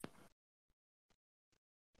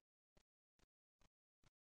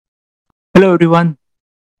Hello, everyone.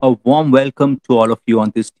 A warm welcome to all of you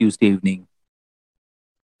on this Tuesday evening.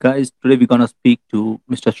 Guys, today we're going to speak to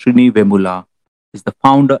Mr. Srini Vemula. He's the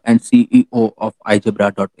founder and CEO of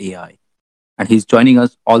iGebra.ai, and he's joining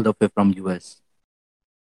us all the way from US.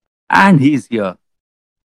 And he's here.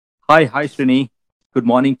 Hi, Srini. Good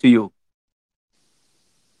morning to you.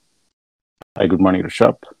 Hi, good morning,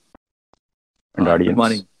 Rishabh and Good audience.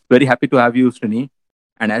 morning. Very happy to have you, Srini.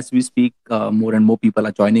 And as we speak, more and more people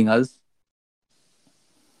are joining us.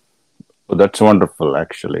 Well, that's wonderful,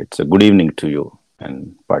 actually. It's a good evening to you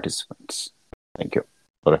and participants. Thank you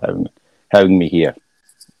for having me here.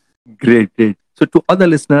 Great. So, to other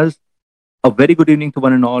listeners, a very good evening to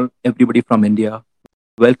one and all, everybody from India.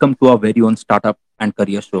 Welcome to our very own startup and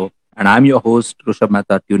career show. And I'm your host, Rishabh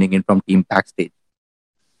Mehta, tuning in from Team Backstage.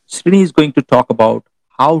 Srini is going to talk about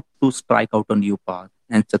how to strike out a new path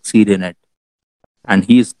and succeed in it. And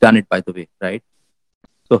he's done it, by the way, right?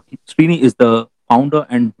 So, Srini is the founder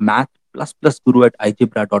and math plus plus guru at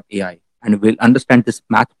iGebra.ai. And we'll understand this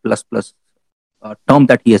math plus plus term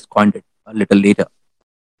that he has coined it a little later.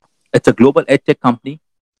 It's a global edtech company.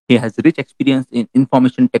 He has rich experience in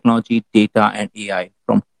information technology, data, and AI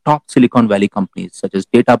from top Silicon Valley companies such as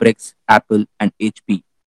Databricks, Apple, and HP.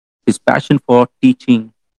 His passion for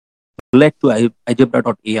teaching led to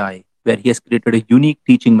iGebra.ai, where he has created a unique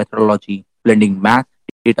teaching methodology blending math,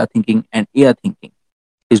 data thinking, and AI thinking.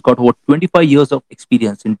 He's got over 25 years of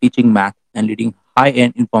experience in teaching math and leading high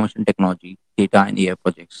end information technology, data, and AI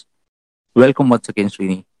projects. Welcome once again,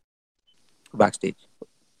 Srini, to Backstage.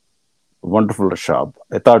 Wonderful, Rishabh.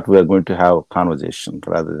 I thought we were going to have a conversation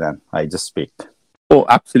rather than I just speak. Oh,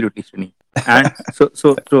 absolutely, Srini. And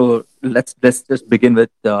so let's just begin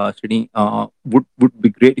with Srini. Would be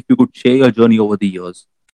great if you could share your journey over the years.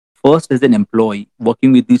 First, as an employee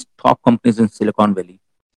working with these top companies in Silicon Valley,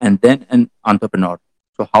 and then an entrepreneur.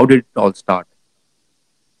 So, how did it all start?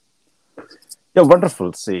 Yeah,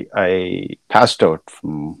 wonderful. See, I passed out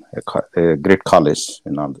from a great college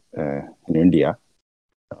in India,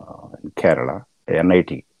 in Kerala,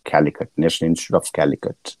 NIT Calicut, National Institute of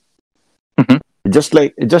Calicut. Mhm. Just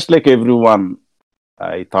like everyone,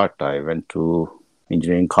 I thought I went to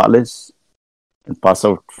engineering college and pass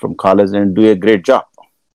out from college and do a great job.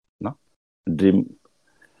 No? Dream.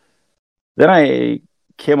 Then I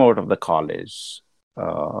came out of the college,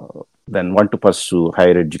 uh, then want to pursue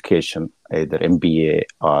higher education, either MBA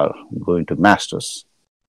or going to masters.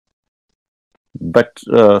 But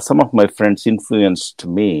some of my friends influenced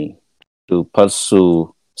me to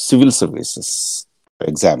pursue civil services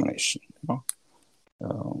examination,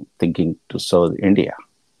 thinking to serve India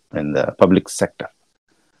in the public sector.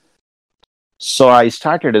 So I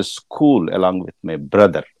started a school along with my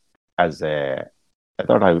brother I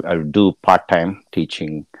thought I would do part-time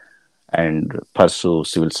teaching and pursue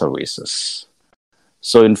civil services.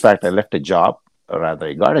 So in fact, I left a job, or rather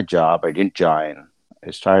I got a job, I didn't join.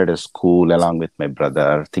 I started a school along with my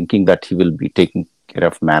brother, thinking that he will be taking care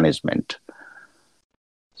of management.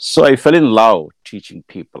 So I fell in love teaching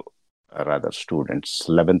people, rather students,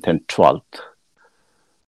 11th and 12th.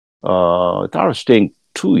 I thought I was staying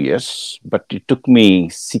 2 years, but it took me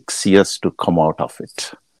 6 years to come out of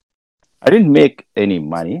it. I didn't make any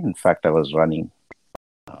money. In fact, I was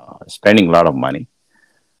spending a lot of money,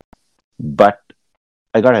 but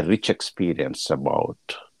I got a rich experience about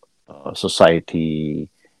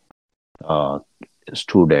society, uh,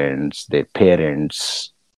 students, their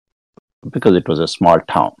parents, because it was a small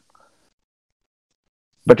town.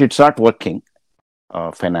 But it's not working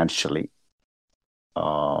financially.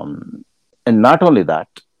 And not only that,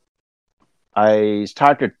 I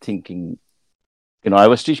started thinking, I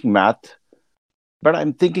was teaching math, but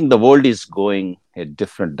I'm thinking the world is going a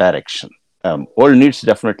different direction. World needs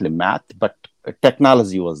definitely math, but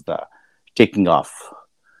technology was the taking off.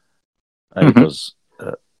 It Mhm. was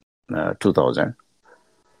 2000.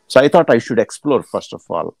 So I thought I should explore, first of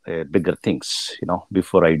all, bigger things,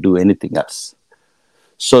 before I do anything else.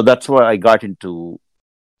 So that's why I got into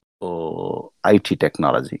IT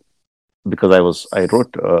technology, because I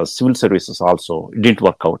wrote civil services also. It didn't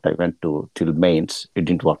work out. I went to till mains. It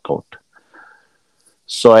didn't work out.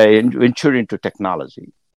 So I ventured into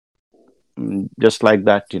technology. Just like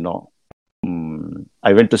that,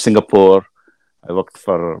 I went to Singapore. I worked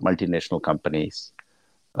for multinational companies,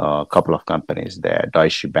 a couple of companies there,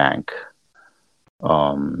 Deutsche Bank,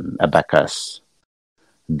 Abacus.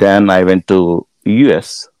 Then I went to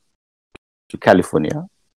US, to California.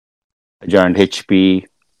 I joined HP,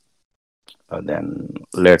 then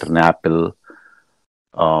later in Apple.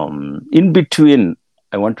 In between,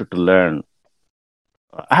 I wanted to learn.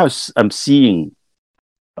 I'm seeing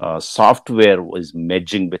software was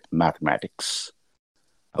merging with mathematics.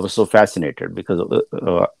 I was so fascinated because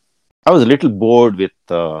I was a little bored with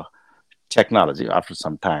technology after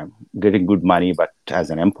some time, getting good money, but as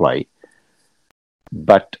an employee.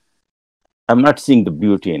 But I'm not seeing the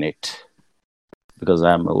beauty in it because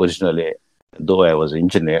I'm originally, though I was an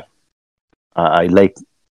engineer, I like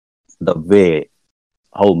the way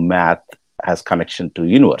how math has connection to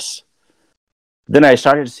universe. Then I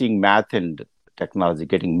started seeing math and technology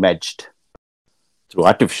getting merged through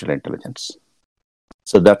artificial intelligence.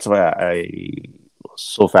 So that's why I was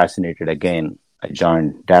so fascinated. Again, I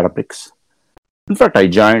joined Databricks. In fact, I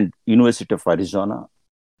joined University of Arizona,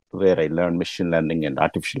 where I learned machine learning and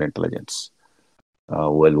artificial intelligence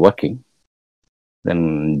while working.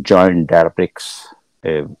 Then joined Databricks,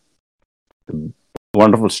 a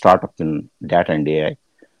wonderful startup in data and AI,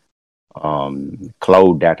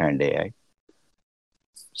 cloud data and AI.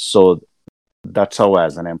 So that's how,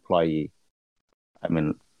 as an employee,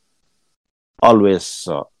 always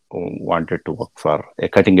wanted to work for a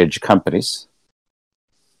cutting edge companies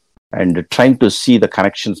and trying to see the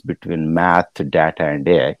connections between math, data, and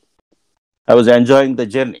AI. I was enjoying the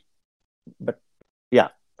journey, but yeah,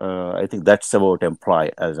 I think that's about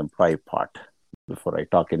employee part. Before I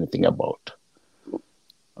talk anything about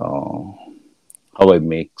how I'm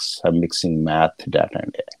mixing math, data,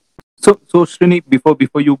 and AI. So Srini,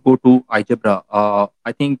 before you go to iGebra,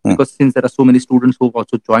 I think because since there are so many students who have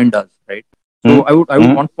also joined us, right? So I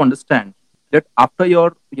would want to understand that after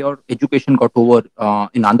your education got over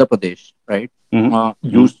in Andhra Pradesh, right?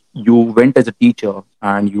 You went as a teacher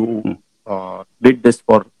and you did this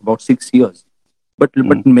for about 6 years. But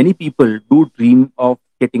many people do dream of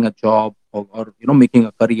getting a job or making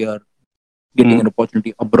a career, getting an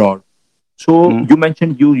opportunity abroad. So you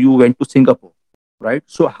mentioned you went to Singapore, right?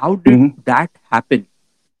 So how did that happen?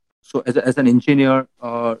 So as an engineer,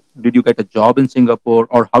 did you get a job in Singapore,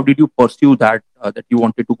 or how did you pursue that that you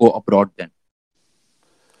wanted to go abroad then?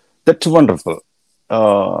 That's wonderful.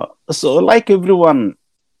 So like everyone,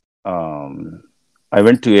 I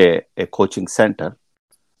went to a coaching center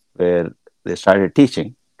where they started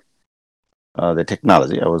teaching the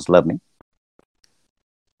technology I was learning.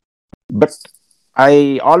 But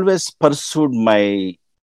I always pursued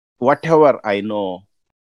whatever I know,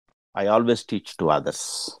 I always teach to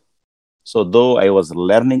others. So though I was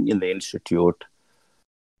learning in the institute,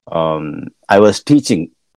 I was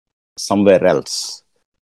teaching somewhere else.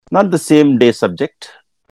 Not the same day subject,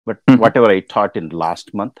 but whatever I taught in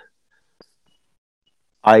last month,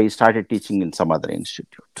 I started teaching in some other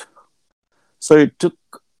institute. So it took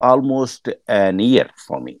almost an year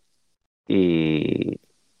for me.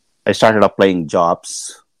 I started applying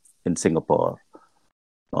jobs in Singapore.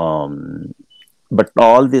 But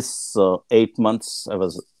all this 8 months,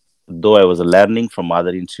 though I was learning from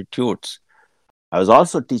other institutes, I was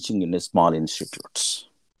also teaching in small institutes.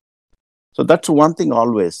 So that's one thing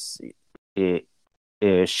always,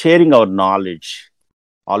 sharing our knowledge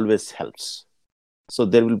always helps. So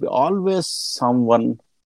there will be always someone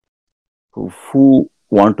who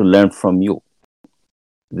want to learn from you.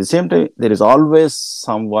 At the same time, there is always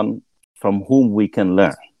someone from whom we can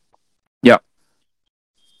learn.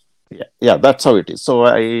 Yeah, that's how it is. So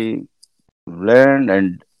I learned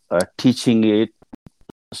and teaching it.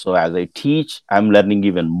 So as I teach, I'm learning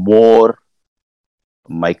even more.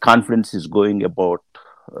 My confidence is going about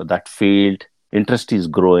that field. Interest is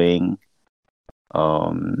growing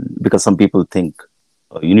because some people think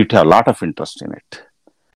you need to have a lot of interest in it.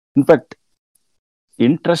 In fact,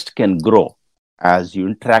 interest can grow as you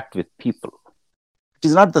interact with people. It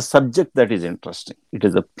is not the subject that is interesting. It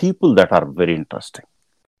is the people that are very interesting.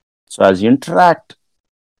 So as you interact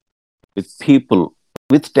with people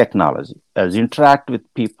with technology, as you interact with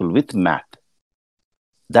people with math,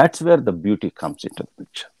 that's where the beauty comes into the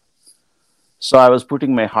picture. So I was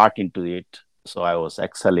putting my heart into it. So I was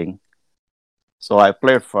excelling. So I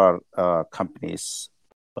applied for companies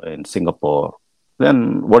in Singapore.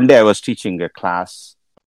 Then one day I was teaching a class.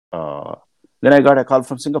 Then I got a call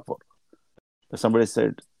from Singapore. Somebody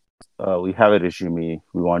said, we have a resume.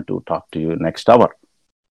 We want to talk to you next hour.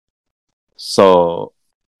 So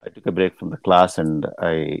I took a break from the class and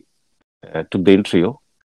I took the interview.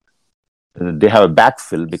 They have a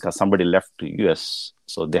backfill because somebody left to US.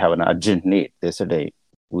 So they have an urgent need. They said, hey,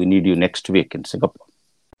 we need you next week in Singapore.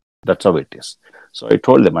 That's how it is. So I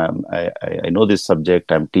told them, I know this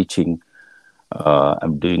subject. I'm teaching.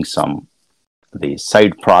 I'm doing the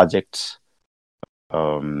side projects.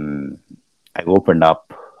 I opened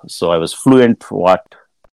up. So I was fluent what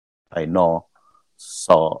I know.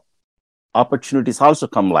 So opportunities also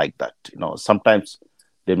come like that. Sometimes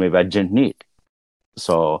there may be urgent need.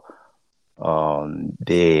 So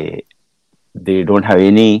they don't have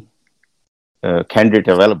any candidate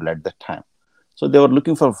available at that time. So they were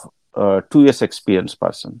looking for 2 years experienced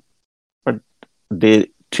person, but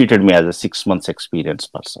they treated me as a 6 months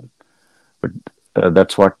experienced person. But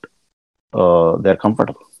that's what they're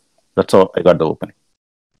comfortable. That's how I got the opening.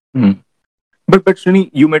 Mm. But Srini,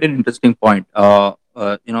 you made an interesting point.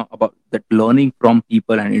 About that learning from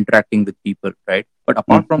people and interacting with people, right? But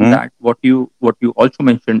apart from Mm-hmm. that, what you also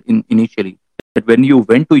mentioned in initially, that when you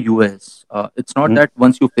went to US, it's not that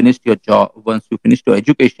once you finished your job, once you finished your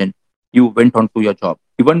education, you went on to your job.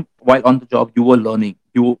 Even while on the job, you were learning.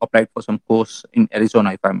 You applied for some course in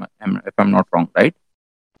Arizona, if I'm not wrong, right?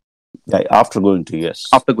 Yeah, after going to US.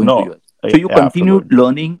 After going to No, US, so you after continued going.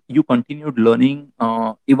 learning. You continued learning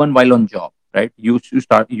even while on job, right? You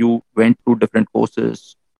went through different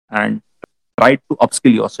courses and tried to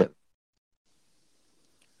upskill yourself.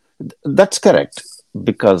 That's correct,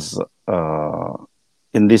 because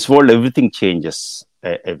in this world everything changes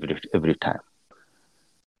every time.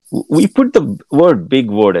 We put the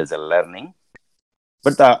big word as a learning,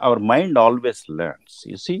 but our mind always learns.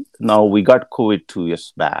 You see, now we got COVID 2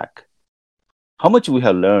 years back. How much we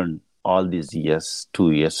have learned all these years,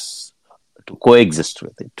 2 years, to coexist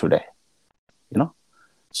with it today. You know,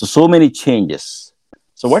 so many changes.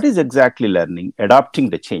 So what is exactly learning? Adapting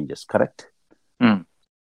the changes, correct? Hmm.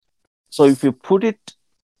 So if you put it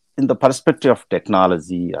in the perspective of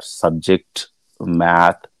technology or subject,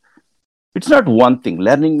 math, it's not one thing.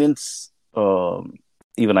 Learning means,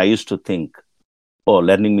 even I used to think, oh,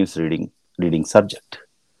 learning means reading subject.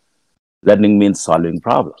 Learning means solving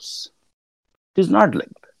problems. It is not like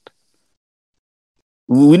that.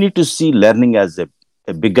 We need to see learning as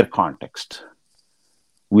a bigger context.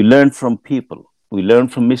 We learn from people. We learn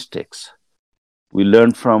from mistakes. We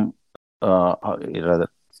learn from, rather,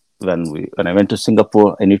 when I went to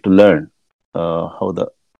Singapore, I need to learn how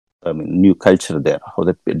new culture there, how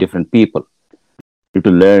the different people need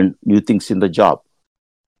to learn new things in the job.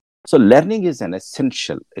 So learning is an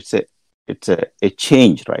essential. It's a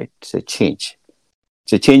change, right? It's a change.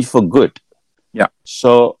 It's a change for good. Yeah.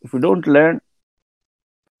 So if we don't learn,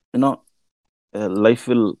 you know, life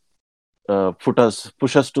will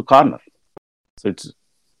push us to corner. So it's,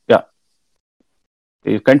 yeah,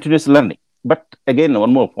 continuous learning. But again,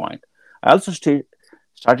 one more point. I also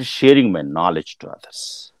started sharing my knowledge to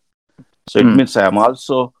others. So it Hmm. means I am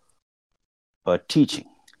also teaching.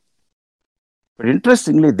 But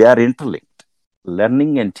interestingly, they are interlinked.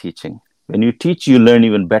 Learning and teaching. When you teach, you learn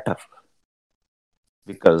even better,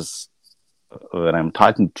 because when I'm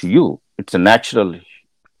talking to you, it's a natural,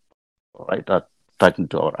 right? Talking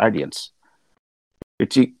to our audience,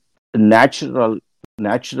 it's a natural.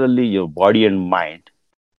 Naturally, your body and mind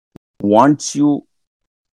wants you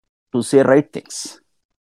to say right things,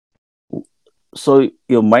 so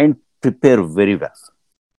your mind prepare very well.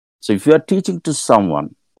 So if you are teaching to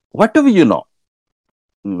someone, whatever you know,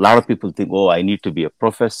 a lot of people think, oh, I need to be a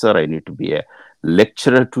professor, I need to be a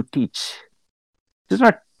lecturer to teach. It's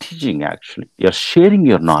not teaching, actually. You're sharing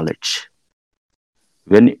your knowledge.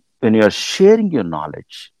 When you're sharing your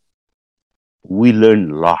knowledge, we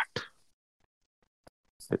learn a lot.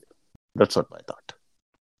 That's what I thought.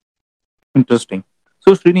 Interesting.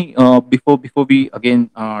 So Srini, before we again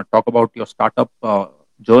talk about your startup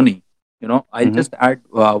journey, I'll Mm-hmm. just add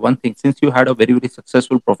one thing. Since you had a very very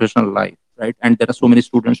successful professional life, right, and there are so many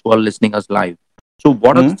students who are listening us live. So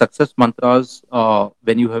what are the Mm-hmm. success mantras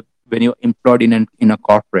when you're employed in a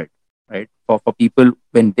corporate, right? For people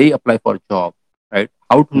when they apply for a job, right?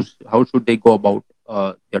 How should they go about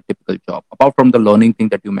their typical job apart from the learning thing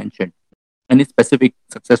that you mentioned? Any specific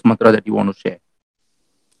success mantra that you want to share?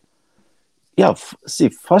 Yeah. See,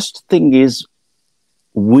 first thing is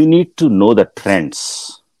we need to know the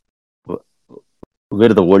trends,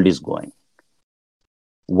 where the world is going.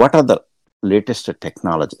 What are the latest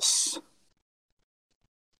technologies?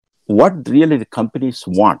 What really the companies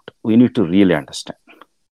want, we need to really understand,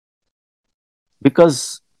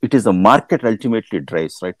 because it is the market ultimately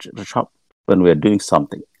drives, right, Rishabh, when we are doing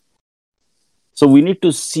something. So we need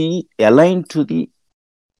to see align to the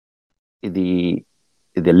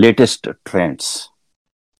the latest trends.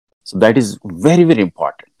 So that is very very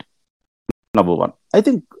important. Number one, I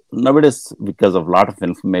think nowadays, because of a lot of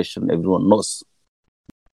information, everyone knows.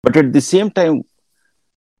 But at the same time,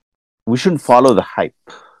 we shouldn't follow the hype.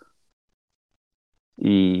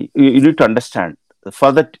 You need to understand.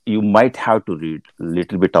 For that, you might have to read a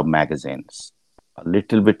little bit of magazines, a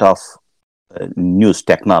little bit of news,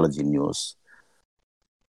 technology news,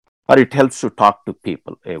 or it helps to talk to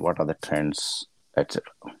people. Hey, what are the trends, etc.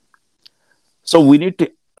 So we need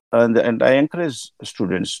to and I encourage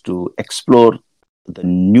students to explore the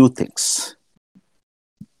new things,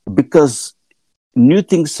 because new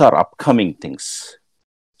things are upcoming things.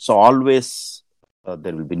 So always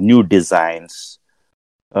there will be new designs.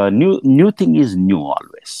 New thing is new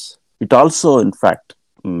always. It also, in fact,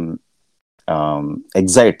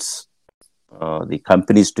 excites the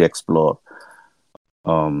companies to explore.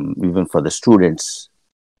 Even for the students,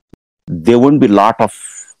 there won't be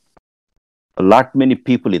many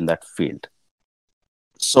people in that field.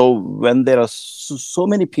 So when there are so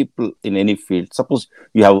many people in any field, suppose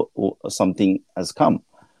you have something has come,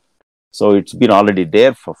 so it's been already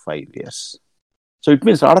there for 5 years. So it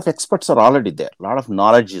means a lot of experts are already there. A lot of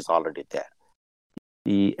knowledge is already there.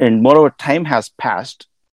 And moreover, time has passed.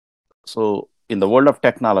 So in the world of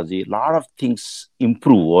technology, a lot of things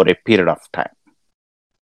improve over a period of time.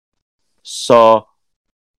 So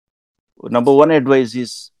number one advice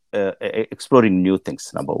is exploring new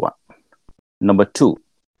things, number one. Number two,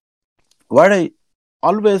 we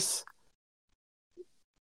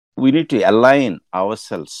need to align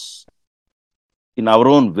ourselves in our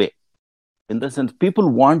own way. In the sense, people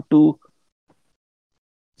want to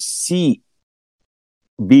see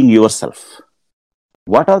being yourself.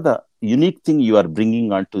 What are the unique things you are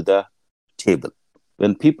bringing onto the table?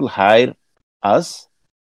 When people hire us,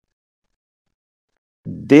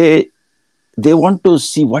 they want to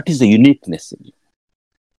see what is the uniqueness in you.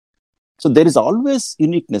 So there is always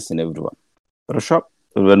uniqueness in everyone. Rishabh,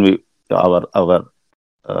 when our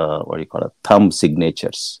what do you call it, thumb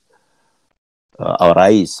signatures, our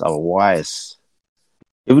eyes, our voice,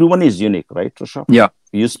 everyone is unique, right, Rishabh? Yeah.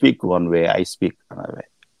 You speak one way, I speak another way.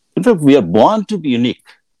 In fact, we are born to be unique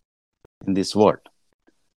in this world.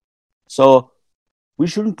 So we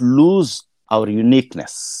shouldn't lose our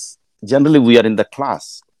uniqueness. Generally, we are in the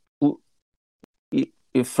class.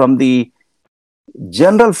 If from the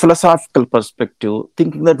general philosophical perspective,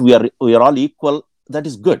 thinking that we are all equal, that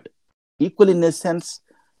is good. Equal in a sense,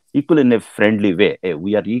 equal in a friendly way.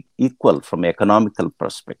 We are equal from economical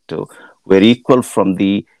perspective. We are equal from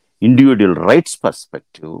the individual rights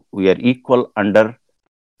perspective. We are equal under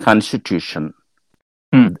Constitution.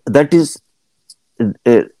 That is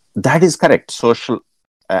correct. Social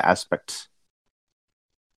aspects.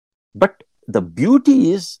 But the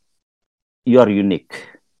beauty is you are unique.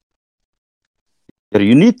 You're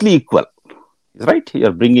uniquely equal, right?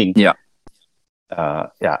 You're bringing,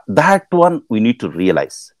 that one we need to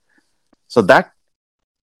realize. So that,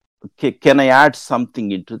 can I add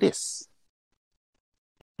something into this?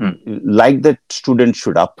 Like that students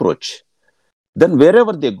should approach. Then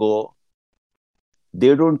wherever they go,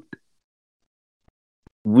 we don't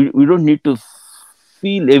need to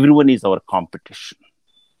feel everyone is our competition.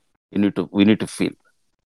 We need to feel.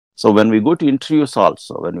 So when we go to interviews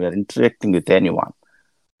also, when we are interacting with anyone,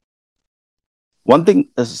 one thing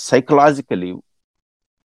is psychologically,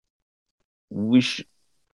 we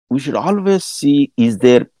should always see, is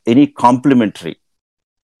there any complementary?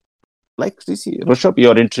 Like, see, Rishabh,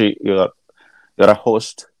 you're a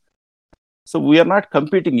host. So we are not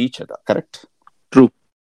competing each other, correct? True.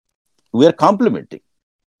 We are complementing.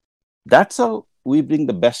 That's how we bring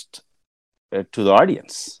the best to the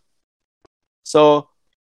audience. So,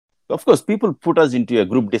 of course, people put us into a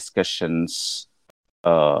group discussions.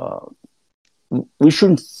 We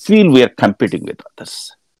shouldn't feel we are competing with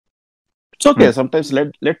others. It's okay. Sometimes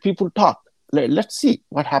let people talk. Let's see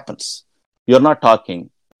what happens. You're not talking.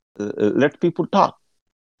 Let people talk.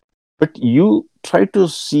 But you try to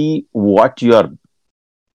see what is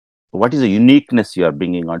the uniqueness you are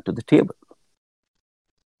bringing onto the table.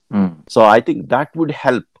 So I think that would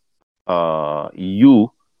help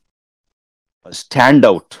you stand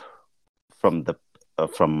out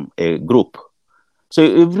from a group. So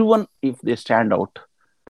everyone, if they stand out,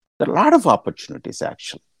 there are a lot of opportunities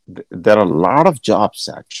actually. There are a lot of jobs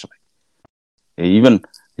actually. Even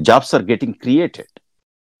jobs are getting created.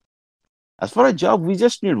 As for a job, we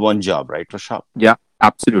just need one job, right, Rishabh? Yeah,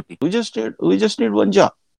 absolutely. We just need one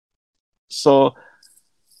job. So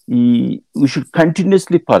we should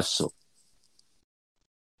continuously pursue.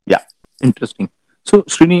 Yeah. Interesting. So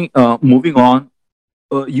Srini, moving on,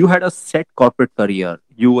 you had a set corporate career.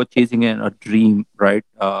 You were chasing a dream, right?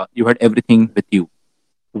 You had everything with you.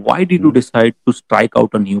 Why did you decide to strike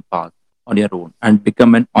out a new path on your own and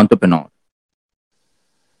become an entrepreneur?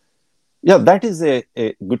 Yeah, that is a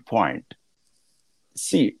good point.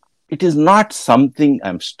 See, it is not something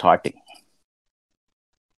I'm starting.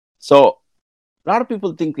 So a lot of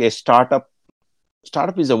people think a startup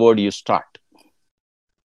is a word you start.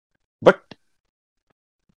 But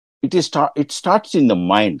it starts in the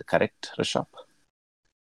mind, correct, Rishabh?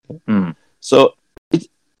 So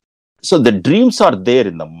So the dreams are there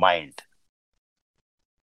in the mind.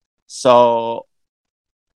 So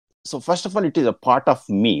first of all, it is a part of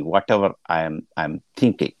me, whatever I'm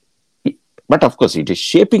thinking. But of course, it is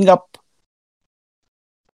shaping up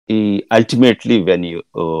ultimately when you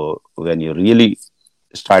really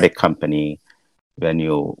start a company, when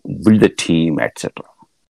you build a team, etc.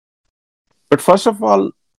 But first of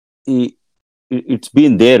all, it's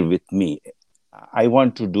been there with me. I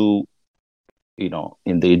want to do,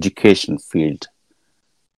 in the education field,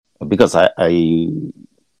 because I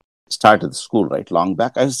started the school right long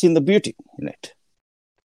back. I've seen the beauty in it.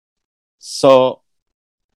 So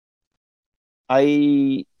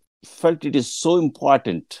I felt it is so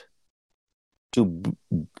important to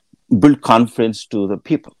build confidence to the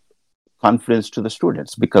people, confidence to the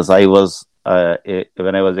students, because I was,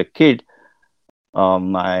 when I was a kid, up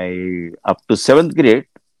to 7th grade,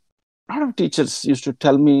 a lot of teachers used to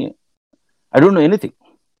tell me, I don't know anything.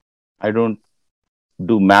 I don't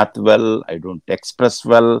do math well. I don't express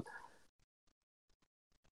well.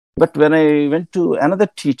 But when I went to another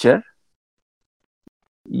teacher,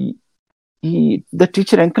 the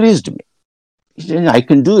teacher encouraged me. He said, I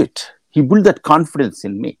can do it. He built that confidence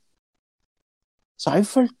in me. So I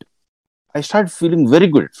started feeling very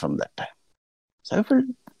good from that time. So I felt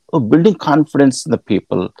building confidence in the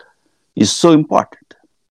people is so important.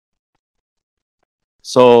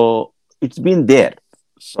 So it's been there.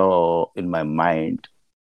 So in my mind,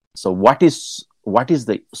 so what is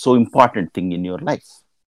the so important thing in your life?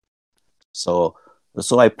 So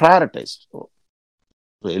I prioritized. So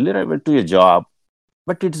earlier I went to a job,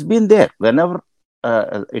 but it's been there. Whenever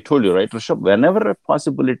I told you, right, Rishabh, whenever a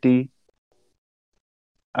possibility,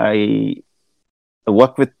 I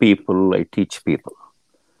work with people, I teach people.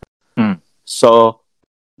 So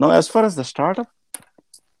now, as far as the startup,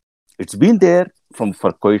 it's been there for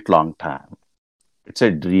quite a long time. It's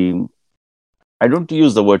a dream. I don't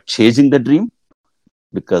use the word chasing the dream,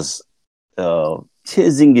 because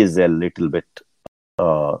chasing is a little bit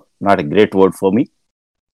not a great word for me.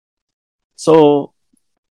 So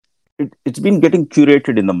it's been getting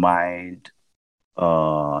curated in the mind.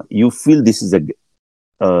 You feel this is a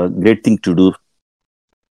great thing to do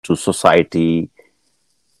to society,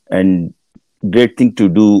 and great thing to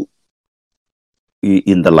do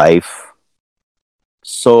in the life.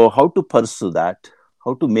 So how to pursue that?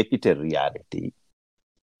 How to make it a reality?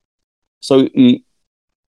 So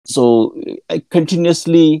I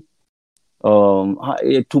continuously,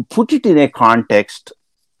 to put it in a context,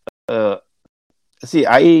 see,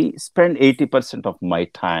 I spend 80% of my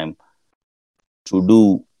time to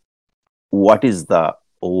do what is the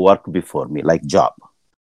work before me, like job.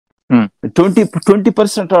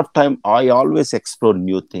 20% of time, I always explore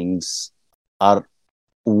new things or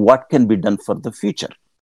what can be done for the future.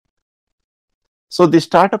 So the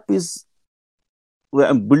startup is where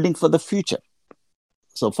I'm building for the future.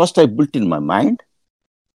 So first I built in my mind.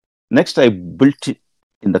 Next, I built it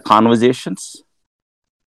in the conversations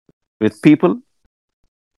with people.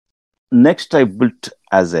 Next, I built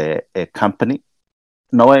as a company.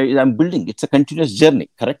 Now I'm building. It's a continuous journey,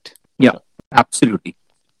 correct? Yeah, absolutely.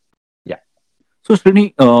 Yeah. So,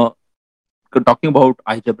 Srini, talking about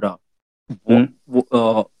iGebra,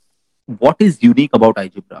 what is unique about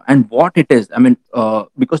iGebra and what it is? I mean,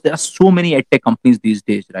 because there are so many edtech companies these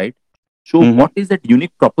days, right? So, what is that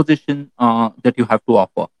unique proposition that you have to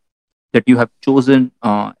offer, that you have chosen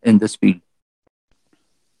in this field?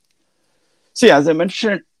 See, as I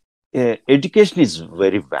mentioned, education is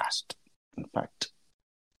very vast. In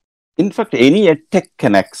fact, any edtech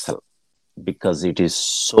can excel because it is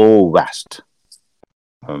so vast,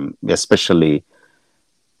 especially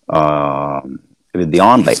with the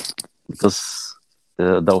online, because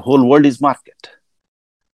the whole world is market.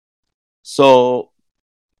 So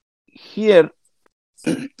here,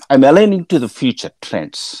 I'm aligning to the future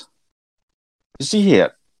trends. You see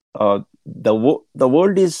here, the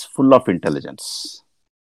world is full of intelligence.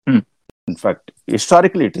 In fact,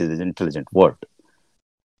 historically, it is an intelligent world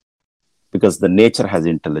because the nature has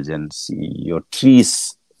intelligence. Your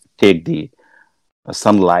trees take the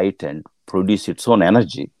sunlight and produce its own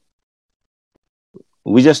energy.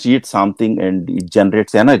 We just eat something and it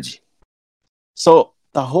generates energy. So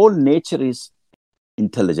the whole nature is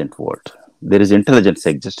intelligent world. There is intelligence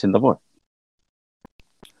exists in the world.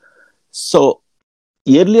 So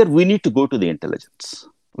earlier we need to go to the intelligence,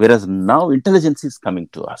 whereas now intelligence is coming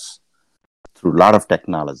to us through a lot of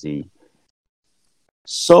technology.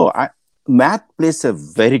 So math plays a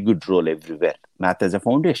very good role everywhere. Math as a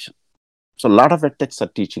foundation. So a lot of edtechs are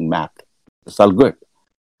teaching math. It's all good.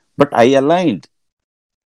 But I aligned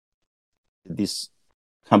this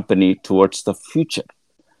company towards the future.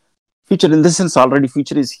 Future in the sense already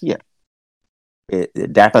future is here.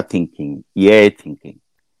 Data thinking, AI thinking.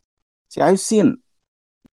 See, I've seen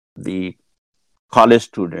the college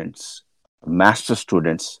students, master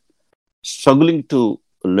students struggling to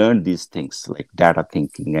learn these things like data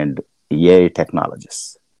thinking and AI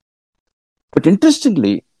technologies. But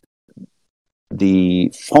interestingly,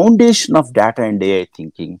 the foundation of data and AI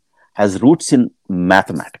thinking has roots in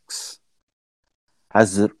mathematics,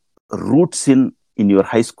 has roots in your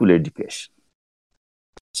high school education.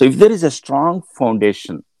 So if there is a strong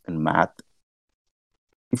foundation in math,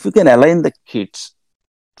 if you can align the kids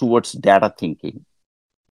towards data thinking,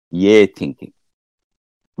 AI thinking,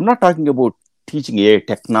 I'm not talking about teaching AI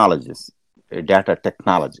technologies, data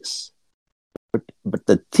technologies, but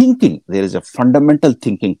the thinking, there is a fundamental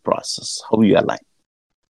thinking process, how you align.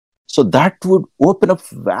 So that would open up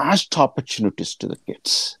vast opportunities to the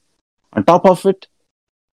kids. On top of it,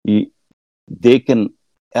 they can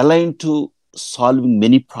align to solving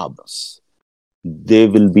many problems. They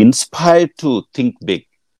will be inspired to think big.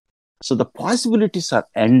 So the possibilities are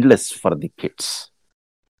endless for the kids.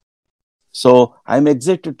 So I'm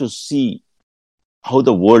excited to see how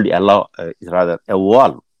the world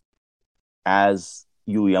evolve as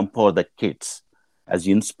you empower the kids, as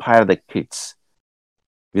you inspire the kids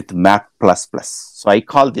with math plus plus. So I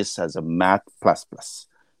call this as a math plus plus.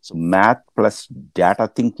 So math plus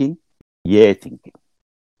data thinking, AI thinking,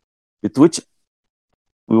 with which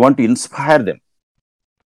we want to inspire them,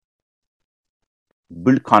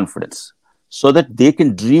 build confidence so that they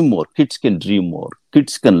can dream more. Kids can dream more.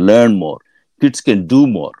 Kids can learn more. Kids can do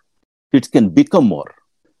more. Kids can become more.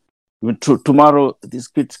 Even tomorrow, these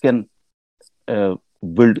kids can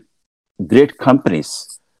build great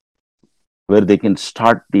companies where they can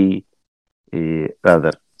start they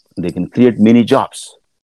can create many jobs.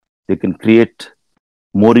 They can create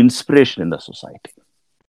more inspiration in the society.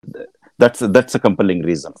 That's a compelling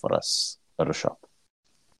reason for us, Rishabh.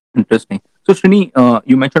 Interesting. So, Srini,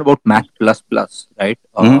 you mentioned about Math plus plus, right?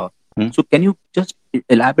 So, can you just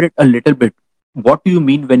elaborate a little bit? What do you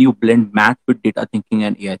mean when you blend math with data thinking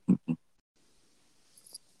and AI thinking?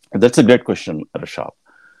 That's a great question, Rishabh.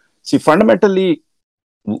 See, fundamentally,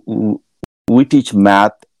 we teach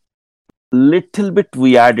math. Little bit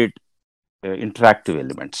we added interactive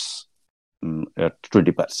elements,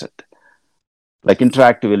 20%, like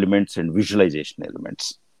interactive elements and visualization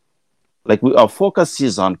elements. Like our focus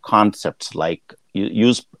is on concepts like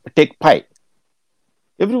take pi.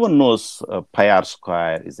 Everyone knows pi r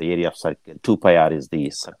square is the area of circle, 2 pi r is the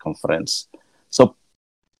circumference. So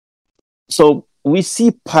we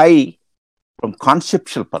see pi from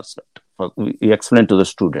conceptual perspective. We explain to the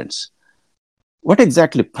students what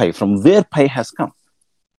exactly pi, from where pi has come.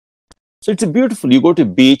 So it's beautiful. You go to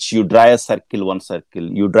beach, you draw a circle, one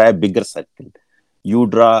circle, you draw a bigger circle, you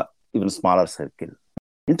draw even smaller circle.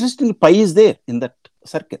 Interestingly, pi is there in that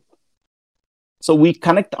circle. So we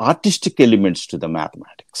connect artistic elements to the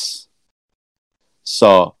mathematics.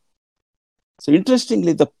 So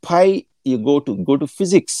interestingly, the pi, you go to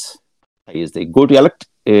physics, pi is there. Go to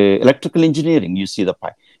electrical engineering, you see the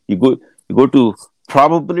pi. You go to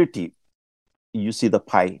probability, you see the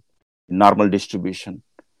pi, normal distribution.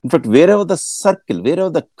 In fact, wherever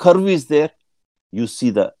the curve is there, you see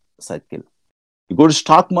the circle. You go to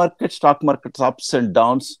stock markets ups and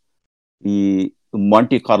downs, the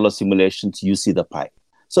Monte Carlo simulations, you see the pi.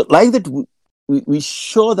 So like that, we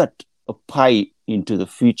show that a pi into the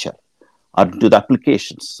future or into the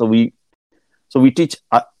applications. So we teach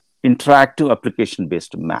interactive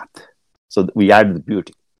application-based math. So we add the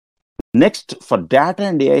beauty. Next, for data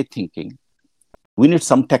and AI thinking, we need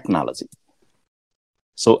some technology.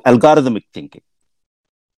 So algorithmic thinking,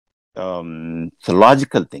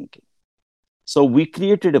 logical thinking. So we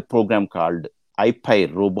created a program called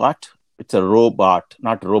iPi Robot. It's a robot,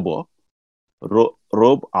 not robo.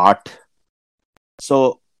 Robot.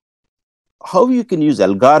 So how you can use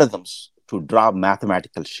algorithms to draw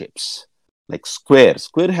mathematical shapes, like square.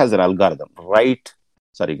 Square has an algorithm,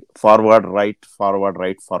 forward, right, forward,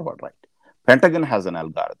 right, forward, right. Pentagon has an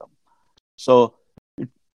algorithm. So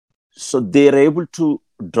they're able to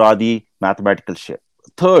draw the mathematical shape.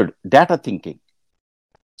 Third, data thinking.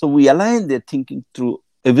 So we align their thinking through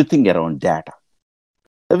everything around data.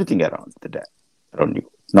 Everything around the data, around you.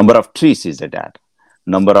 Number of trees is the data.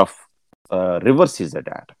 Number of rivers is the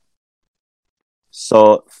data.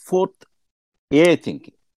 So fourth, AI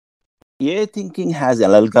thinking. AI thinking has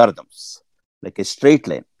algorithms, like a straight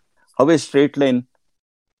line. How a straight line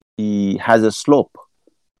has a slope.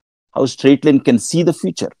 How a straight line can see the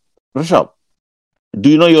future. Rishabh, do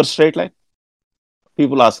you know your straight line?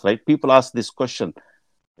 People ask, right? People ask this question.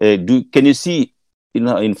 Can you see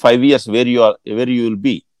in 5 years where you will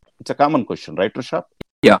be? It's a common question, right, Rishabh?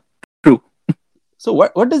 Yeah, true. So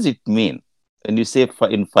what does it mean when you say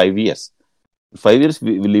in 5 years? 5 years,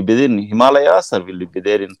 will you be there in Himalayas or will you be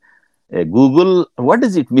there in Google? What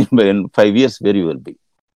does it mean by in 5 years where you will be?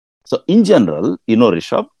 So in general,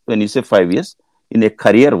 Rishabh, when you say 5 years, in a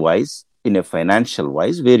career-wise, in a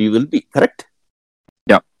financial-wise, where you will be, correct?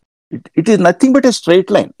 Yeah. It is nothing but a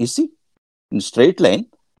straight line. You see, in straight line,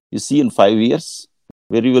 you see in 5 years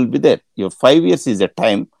where you will be there. Your 5 years is a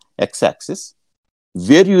time x-axis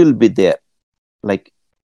where you will be there. Like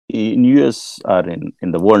in US or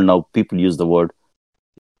in the world now, people use the word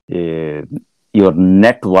your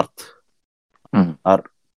net worth, or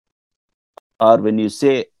when you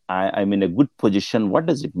say I'm in a good position, what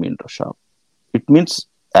does it mean, Rishabh? It means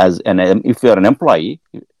if you are an employee,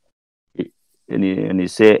 and you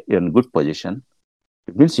say you're in a good position,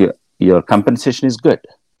 it means your compensation is good.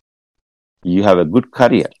 You have a good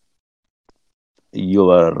career.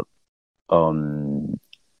 Your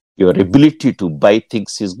ability to buy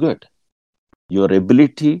things is good. Your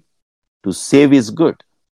ability to save is good.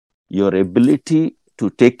 Your ability to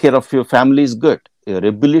take care of your family is good. Your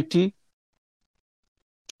ability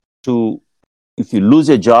to, if you lose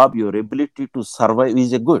a job, your ability to survive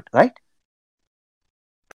is a good, right?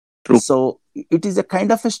 True. So it is a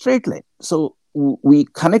kind of a straight line. So we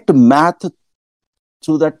connect math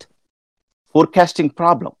through that forecasting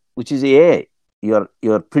problem, which is AI.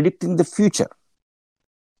 You're predicting the future.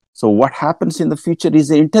 So what happens in the future is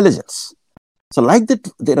the intelligence. So like that,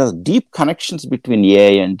 there are deep connections between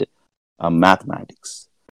AI and mathematics.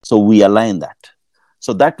 So we align that.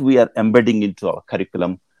 So that we are embedding into our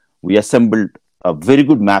curriculum. We assembled very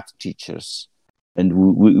good math teachers, and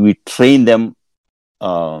we train them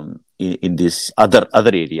in these other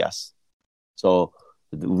areas. So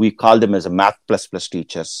we call them as a math plus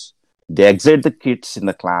teachers. They excite the kids in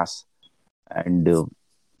the class, and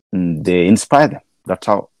they inspire them. That's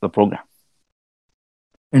how the program.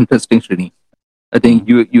 Interesting, Srini. I think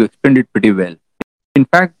you explained it pretty well. In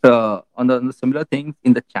fact, on the similar thing,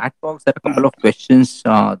 in the chat box, there are a couple of questions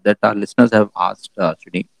that our listeners have asked,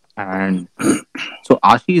 Srini. And so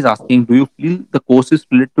Ashi is asking, do you feel the courses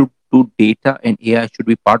related to data and AI should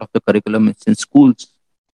be part of the curriculum in schools?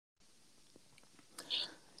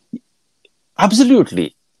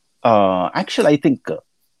 Absolutely. Actually, I think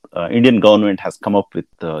Indian government has come up with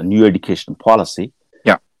a new education policy.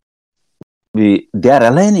 Yeah. They are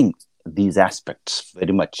aligning these aspects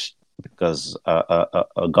very much because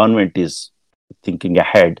a government is thinking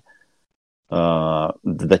ahead.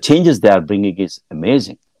 The changes they are bringing is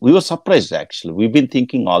amazing. We were surprised, actually. We've been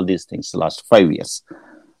thinking all these things the last 5 years.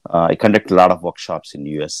 I conduct a lot of workshops in the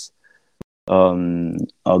US.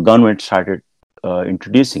 Our government started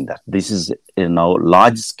introducing that. This is now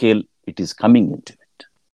large scale, it is coming into it.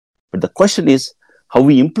 But the question is how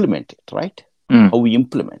we implement it, right? How we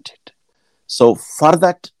implement it. So for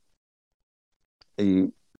that,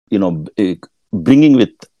 bringing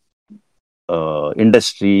with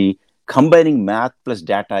industry, combining math plus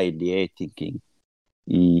data in AI thinking,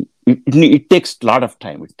 it takes a lot of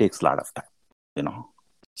time.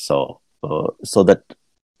 So that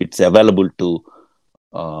it's available to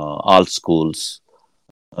all schools.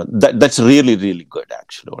 That's really, really good,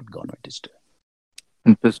 actually, what government is doing.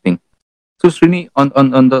 Interesting. So, Srini,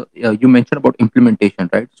 on the you mentioned about implementation,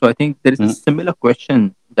 right? So, I think there is a similar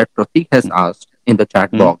question that Pratik has asked in the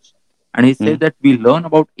chat box, and he said that we learn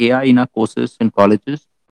about AI in our courses in colleges,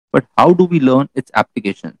 but how do we learn its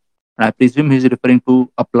application? And I presume he's referring to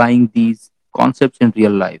applying these concepts in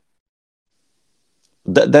real life.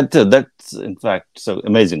 That's in fact so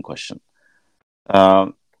amazing question.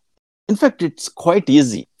 In fact, it's quite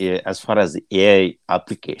easy as far as the AI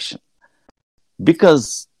application,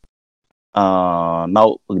 because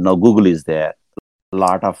now Google is there. A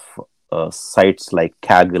lot of sites like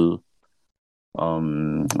Kaggle,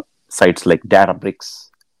 sites like Databricks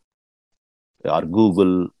or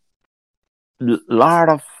Google, a lot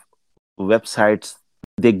of websites,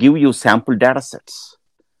 they give you sample data sets,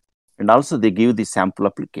 and also they give the sample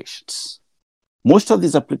applications. Most of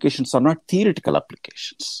these applications are not theoretical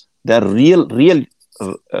applications. They're real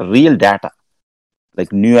data,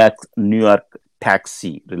 like New York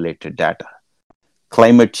taxi related data,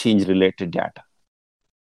 climate change related data,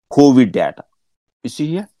 COVID data. You see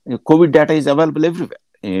here, COVID data is available everywhere.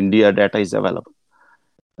 In India, data is available.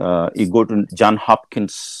 You go to John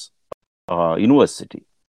Hopkins University,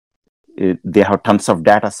 they have tons of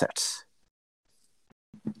data sets.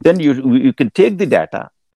 Then you can take the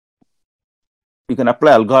data, you can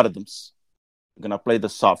apply algorithms, you can apply the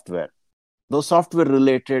software. Those software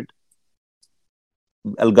related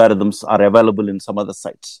algorithms are available in some other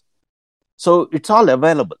sites. So it's all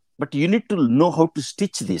available, but you need to know how to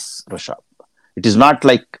stitch this, Rishabh. It is not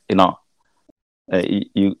like,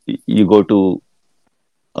 you go to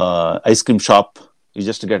ice cream shop, you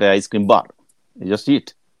just get an ice cream bar, you just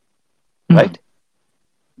eat, right?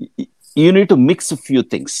 You need to mix a few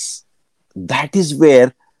things. That is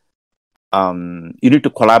where you need to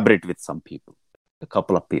collaborate with some people, a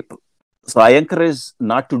couple of people. So I encourage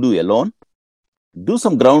not to do alone. Do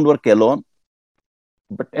some groundwork alone,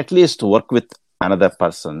 but at least work with another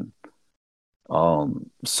person,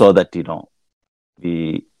 so that you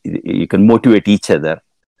can motivate each other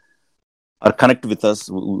or connect with us.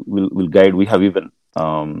 We'll guide. We have even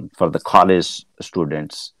for the college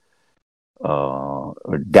students,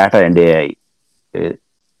 data and AI.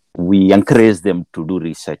 We encourage them to do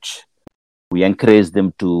research. We encourage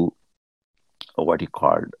them to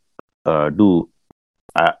do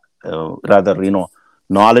rather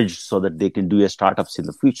knowledge, so that they can do startups in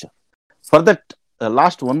the future. For that,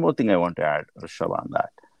 last one more thing I want to add, Rishabh, on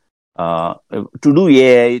that. To do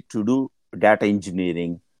AI, to do data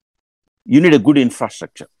engineering, you need a good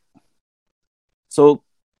infrastructure. So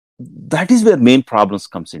that is where main problems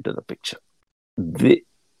comes into the picture.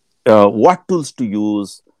 What tools to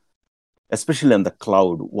use, especially on the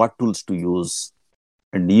cloud, what tools to use,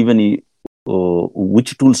 and even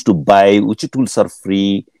which tools to buy, which tools are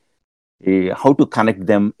free, how to connect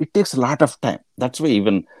them. It takes a lot of time. That's why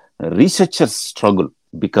even researchers struggle,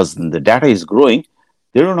 because the data is growing.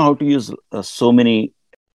 They don't know how to use so many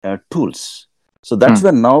tools. So that's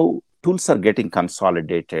where now tools are getting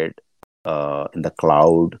consolidated in the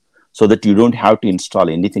cloud, so that you don't have to install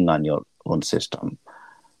anything on your own system.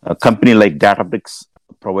 A company like Databricks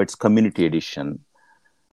provides community edition.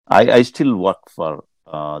 I still work for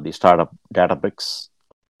the startup Databricks.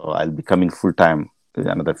 I'll be coming full time in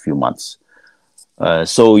another few months.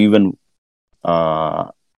 So even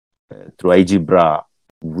through iGebra,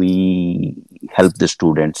 we help the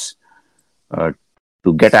students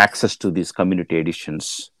to get access to these community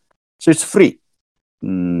editions. So it's free.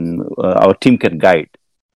 Our team can guide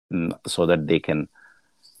so that they can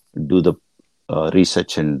do the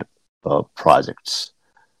research and projects.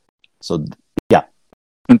 So yeah,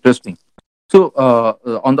 Interesting. So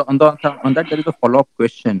on that, there is a follow-up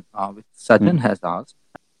question which Sajan has asked,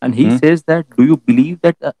 and he says that, do you believe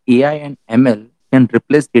that AI and ML can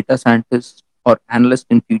replace data scientists or analysts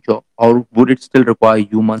in future, or would it still require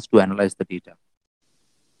humans to analyze the data?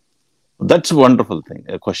 That's a wonderful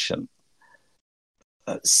question.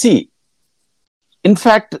 See, in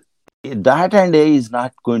fact, data and AI is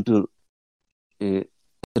not going to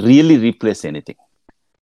really replace anything.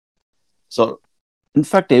 So, in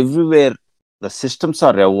fact, everywhere the systems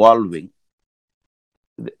are evolving.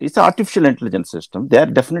 It's an artificial intelligence system. They are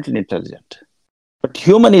definitely intelligent. But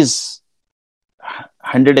human is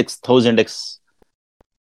 100x, 1000x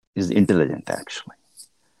is intelligent, actually.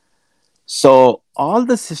 So all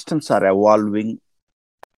the systems are evolving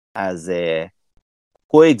as a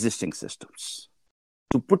coexisting systems.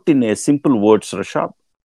 To put in a simple words, Rishabh,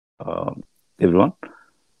 everyone,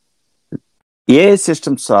 AI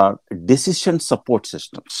systems are decision support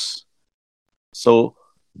systems. So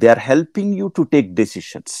they are helping you to take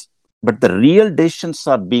decisions, but the real decisions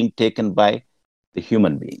are being taken by the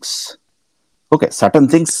human beings. Okay, certain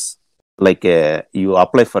things like you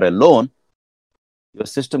apply for a loan, your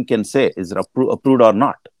system can say is it approved or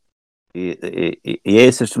not. AI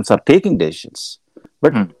systems are taking decisions,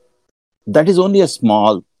 but that is only a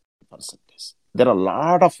small percentage. There are a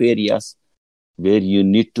lot of areas where you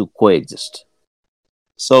need to coexist.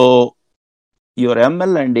 So your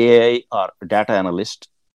ML and AI or data analyst,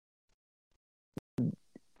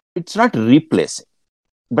 it's not replacing,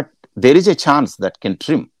 but there is a chance that can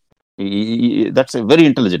trim. That's a very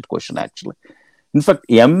intelligent question, actually. In fact,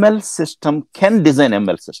 ML system can design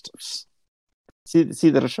ML systems. See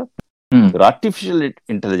the Rishabh? Your artificial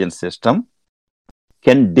intelligence system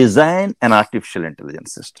can design an artificial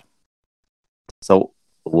intelligence system. So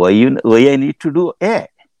why I need to do AI?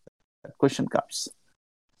 That question comes.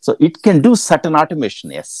 So it can do certain automation,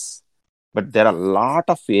 yes, but there are a lot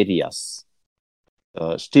of areas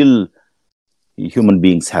still human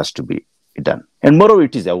beings has to be done. And moreover,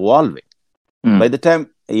 it is evolving. By the time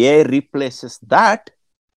AI replaces that,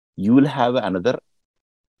 you will have another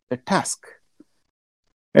task.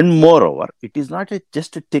 And moreover, it is not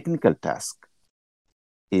just a technical task.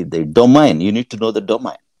 The domain, you need to know the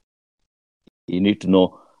domain. You need to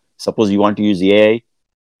know, suppose you want to use AI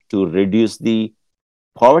to reduce the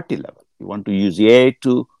poverty level. You want to use AI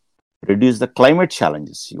to reduce the climate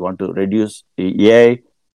challenges. You want to reduce AI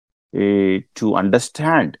to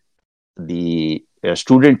understand the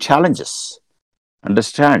student challenges,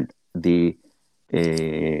 understand the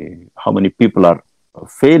how many people are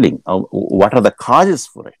failing, what are the causes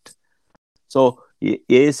for it. So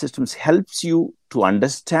AI systems helps you to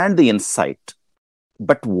understand the insight,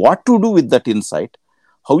 but what to do with that insight,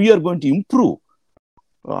 how you are going to improve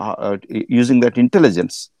using that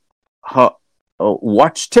intelligence,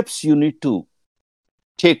 what steps you need to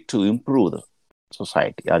take to improve the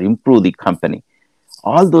society or improve the company.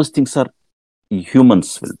 All those things are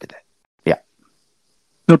humans will be there. Yeah.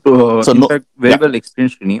 No, in fact, very well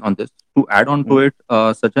explained, Srini, on this. To add on to it,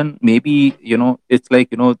 Sajan, maybe, it's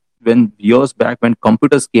like, when years back when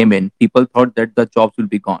computers came in, people thought that the jobs will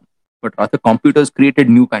be gone. But rather, computers created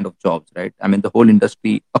new kind of jobs, right? I mean, the whole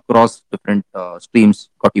industry across different streams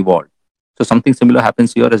got evolved. So something similar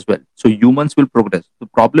happens here as well. So humans will progress. The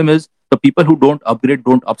problem is the people who don't upgrade,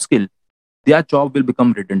 don't upskill, their job will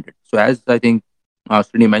become redundant. So as I think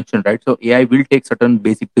Srini mentioned, right? So AI will take certain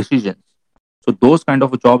basic decisions. So those kind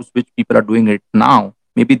of jobs which people are doing it now,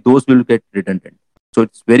 maybe those will get redundant. So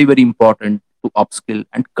it's very, very important to upskill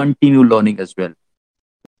and continue learning as well.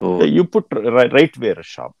 So you put right where,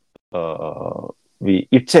 Rishabh.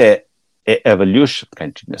 It's a evolution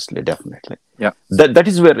continuously, definitely. Yeah. That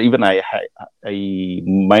is where even I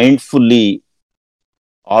mindfully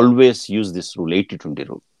always use this rule, 80-20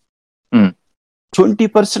 rule.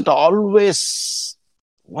 20% always,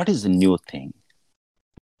 what is the new thing?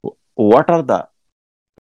 What are the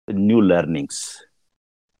new learnings?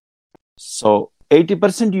 So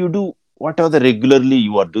 80% you do whatever regularly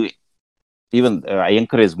you are doing. Even I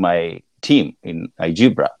encourage my team in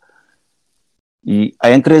iGebra. I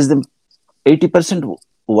encourage them 80%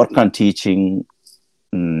 work on teaching,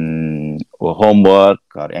 or homework,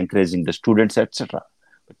 or encouraging the students, etc.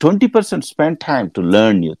 20% spend time to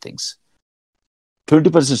learn new things.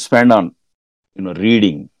 20% spend on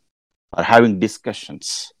reading or having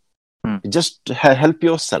discussions. Just help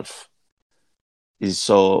yourself.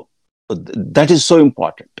 So that is so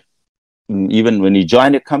important. Even when you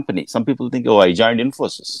join a company, some people think, oh, I joined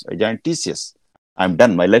Infosys, I joined TCS, I'm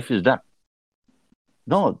done, my life is done.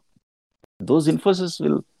 No, those Infosys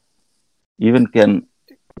will even can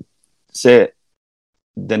say,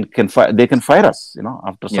 then they can fire us,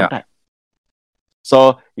 after some time.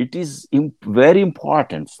 So it is very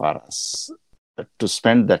important for us to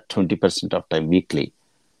spend that 20% of time weekly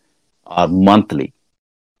or monthly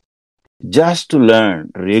just to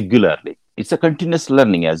learn regularly. It's a continuous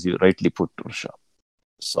learning, as you rightly put, Rishabh.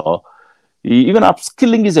 So even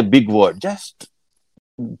upskilling is a big word. Just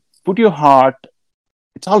put your heart.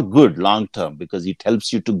 It's all good long term because it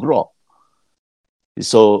helps you to grow.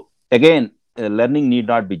 So again, learning need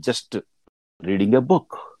not be just reading a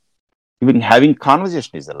book. Even having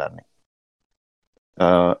conversation is a learning.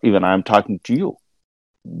 Even I'm talking to you.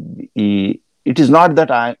 It is not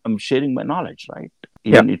that I am sharing my knowledge, right?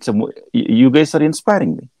 Even you guys are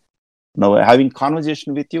inspiring me. Now having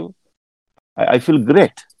conversation with you, I feel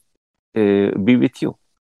great. Be with you.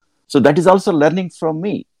 So that is also learning from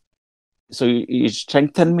me. So it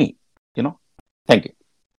strengthened me. Thank you,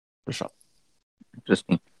 Rishabh.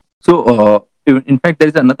 Interesting. So in fact, there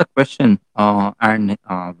is another question, and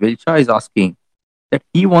Vilcha is asking that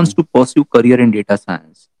he wants to pursue career in data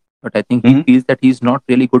science, but I think he feels that he's not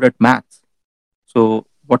really good at maths. So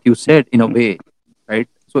what you said, in a way, right?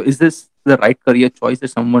 So is this the right career choice that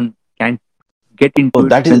someone can get into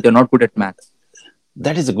it when they're not good at maths?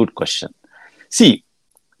 That is a good question. See,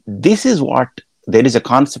 this is what there is a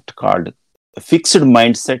concept called a fixed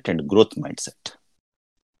mindset and growth mindset.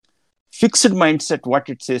 Fixed mindset, what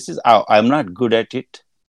it says is, I'm not good at it,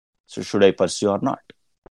 so should I pursue or not?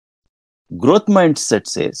 Growth mindset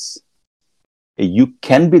says, you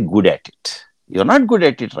can be good at it. You're not good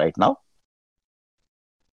at it right now.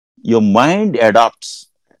 Your mind adopts.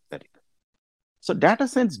 So data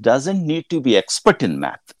science doesn't need to be expert in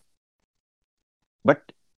math,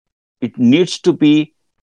 but it needs to be,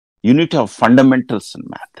 you need to have fundamentals in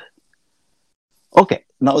math. Okay,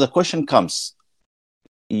 now the question comes,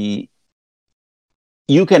 you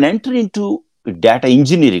can enter into data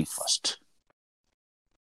engineering first,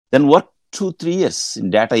 then work 2-3 years in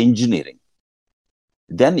data engineering,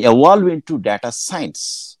 then evolve into data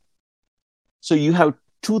science. So you have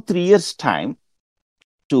 2-3 years time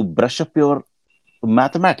to brush up your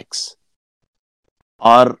mathematics.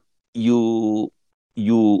 Or you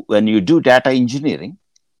when you do data engineering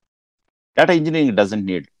doesn't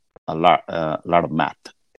need a lot of math.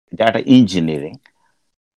 Data engineering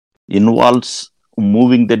involves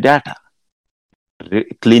moving the data,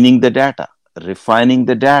 cleaning the data, refining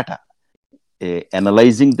the data,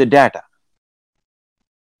 analyzing the data.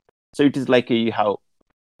 So it is like you have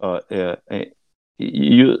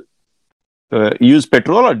You use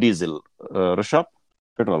petrol or diesel, Rishabh?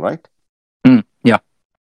 Petrol, right? Yeah.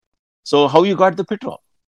 So how you got the petrol?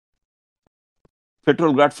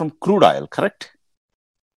 Petrol got from crude oil, correct?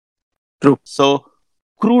 True. So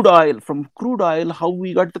from crude oil, how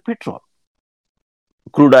we got the petrol?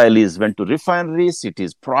 Crude oil is went to refineries, it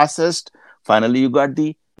is processed. Finally, you got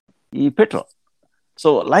the petrol.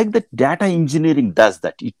 So like the data engineering does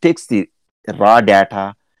that. It takes the raw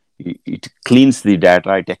data, it cleans the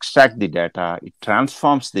data, it extracts the data, it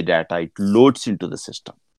transforms the data, it loads into the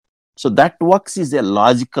system. So that works is a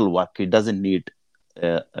logical work. It doesn't need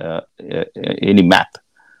any math.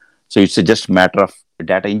 So it's just a matter of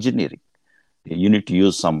data engineering. You need to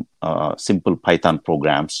use some simple Python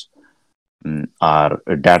programs or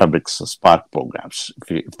Databricks Spark programs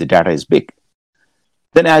if the data is big.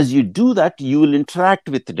 Then as you do that, you will interact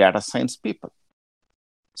with the data science people.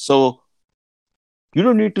 So you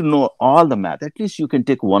don't need to know all the math. At least you can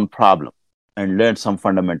take one problem and learn some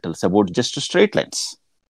fundamentals about just straight lines.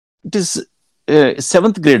 It is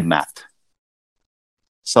 7th grade math.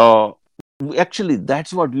 So actually,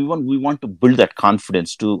 that's what we want. We want to build that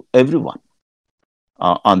confidence to everyone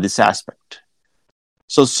on this aspect.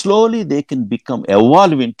 So slowly they can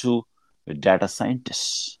evolve into data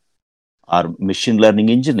scientists or machine learning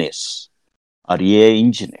engineers or AI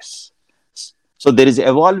engineers. So there is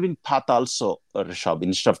evolving path also, Rishabh.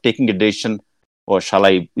 Instead of taking a decision, or shall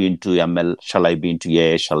I be into ML, shall I be into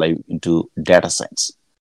AI, shall I into data science?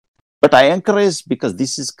 But I encourage, because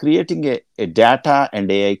this is creating a data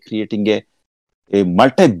and AI creating a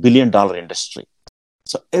multi-billion-dollar industry.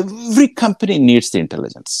 So every company needs the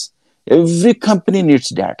intelligence. Every company needs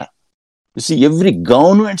data. You see, every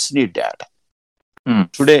governments need data.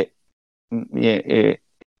 Today,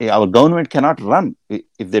 our government cannot run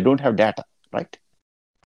if they don't have data, right?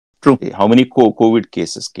 True. How many COVID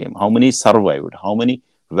cases came? How many survived? How many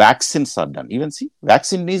vaccines are done? Even see,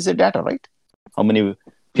 vaccine needs the data, right? How many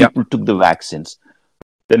people took the vaccines?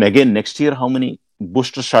 Then again, next year, how many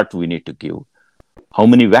booster shots we need to give? How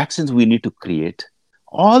many vaccines we need to create?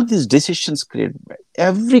 All these decisions created.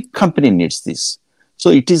 Every company needs this. So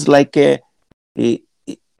it is like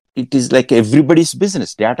everybody's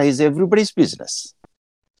business. Data is everybody's business.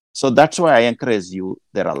 So that's why I encourage you.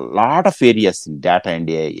 There are a lot of areas in data and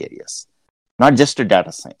AI areas, not just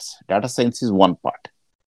data science. Data science is one part,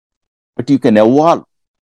 but you can evolve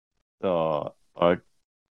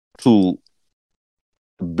to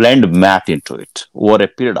blend math into it over a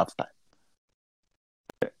period of time.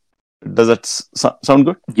 Does that sound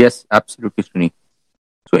good? Yes, absolutely, Srini.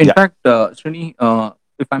 So in fact, Srini,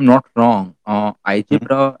 if I'm not wrong,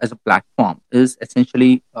 iGebra as a platform is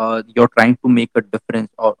essentially you're trying to make a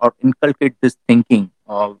difference or inculcate this thinking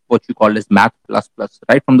of what you call as math plus plus,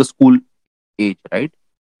 right, from the school age, right?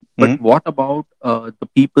 But what about the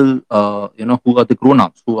people, who are the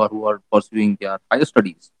grown-ups who are pursuing their higher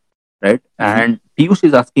studies, right? And Piyush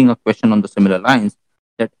is asking a question on the similar lines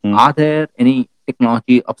that are there any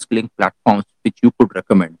technology upskilling platforms which you could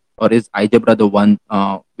recommend, or is iGebra the one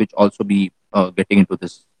which also be getting into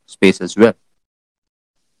this space as well?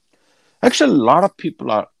 Actually, a lot of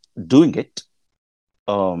people are doing it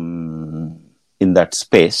in that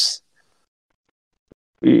space.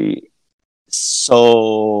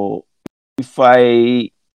 So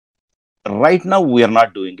right now we are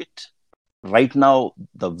not doing it. Right now,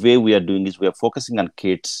 the way we are doing is we are focusing on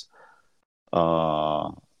kids.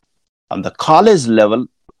 On the college level,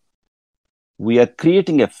 we are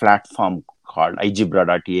creating a platform called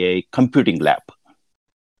iGebra.ai Computing Lab.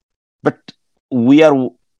 But we are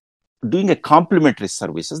doing a complementary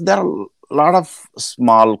services. There are a lot of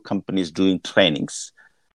small companies doing trainings.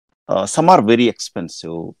 Some are very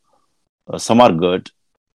expensive. Some are good.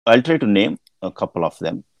 I'll try to name a couple of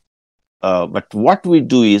them. But what we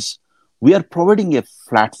do is we are providing a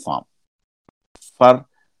platform for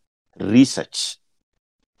research,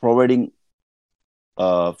 providing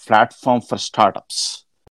a platform for startups,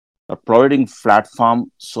 providing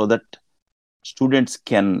platform so that students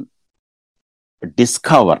can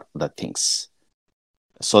discover the things,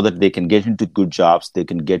 so that they can get into good jobs, they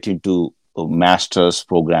can get into master's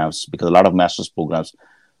programs, because a lot of master's programs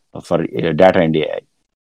for data and AI.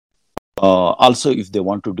 Also, if they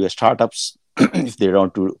want to do startups, if they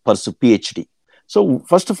want to pursue PhD. So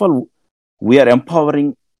first of all, we are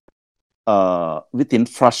empowering with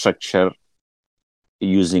infrastructure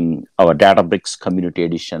using our Databricks Community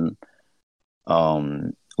Edition.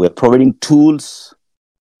 We're providing tools,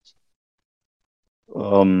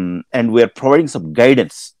 and we're providing some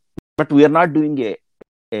guidance, but we are not doing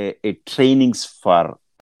a trainings for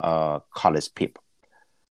college people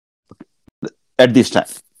at this time.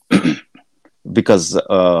 because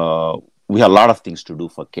we have a lot of things to do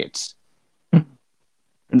for kids.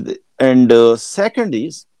 And second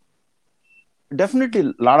is, definitely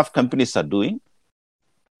a lot of companies are doing.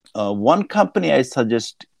 One company I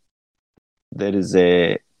suggest, there is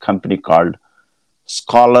a company called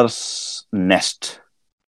Scholars Nest,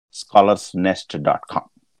 scholarsnest.com.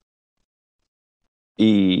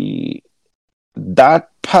 That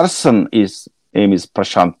person name is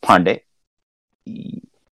Prashant Pandey. He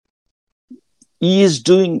is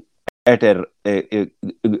doing at a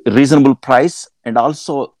reasonable price, and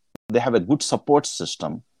also they have a good support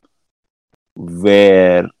system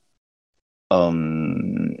where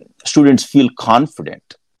students feel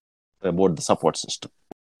confident about the support system.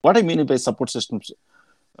 What I mean by support systems,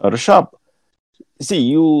 Rishabh, see,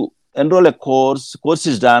 you enroll a course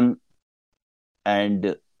is done,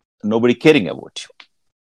 and nobody caring about you.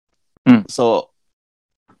 So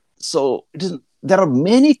it is. There are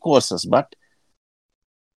many courses, but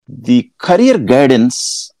the career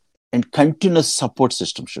guidance and continuous support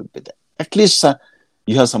system should be there. At least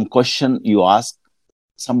you have some question you ask,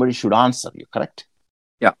 somebody should answer you, correct?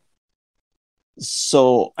 Yeah.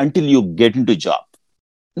 So until you get into job.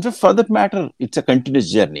 In fact, for that matter, it's a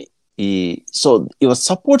continuous journey. So your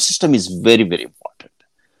support system is very, very important.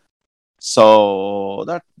 So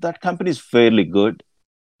that company is fairly good.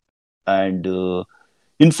 And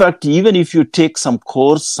in fact, even if you take some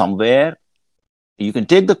course somewhere, you can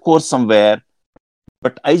take the course somewhere,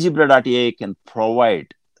 but iGebra.ai can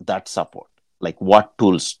provide that support, like what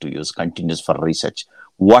tools to use continuous for research,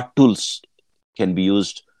 what tools can be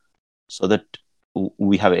used so that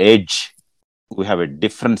we have edge, we have a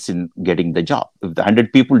difference in getting the job. If the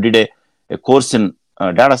 100 people did a course in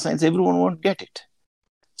data science, everyone won't get it.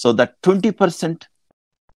 So that 20%,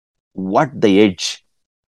 what the edge,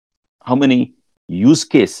 how many use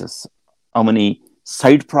cases, how many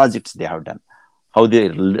side projects they have done, how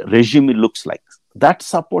their resume looks like. That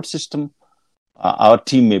support system, our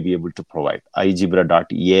team may be able to provide.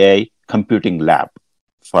 iGebra.ai Computing Lab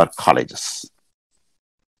for colleges.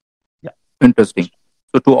 Yeah, interesting.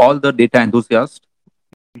 So to all the data enthusiasts,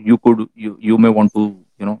 you may want to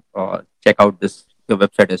check out the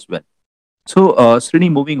website as well. So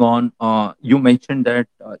Srini, moving on, you mentioned that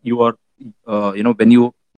you are when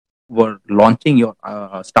you were launching your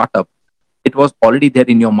startup, it was already there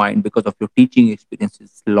in your mind because of your teaching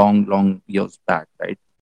experiences long years back, right?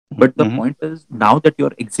 But the point is, now that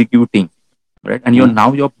you're executing, right, and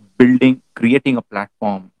you're building, creating a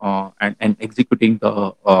platform and executing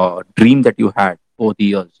the dream that you had over the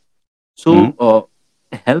years. So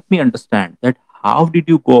help me understand that how did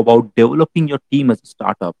you go about developing your team as a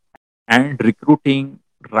startup and recruiting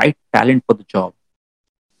right talent for the job?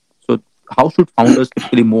 So how should founders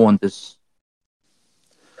typically move on this?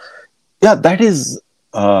 Yeah, that is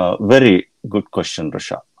a very good question,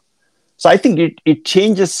 Rishabh. So I think it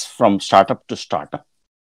changes from startup to startup.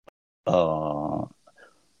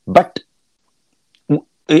 But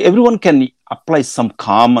everyone can apply some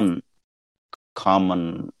common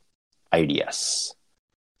ideas.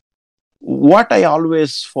 What I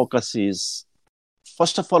always focus is,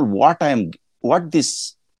 first of all, what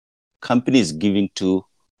this company is giving to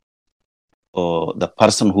the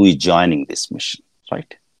person who is joining this mission,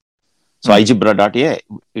 right? So iGebra.ai,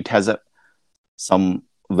 it has some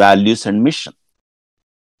values and mission.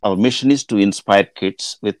 Our mission is to inspire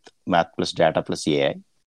kids with math plus data plus AI,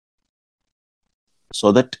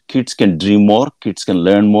 so that kids can dream more, kids can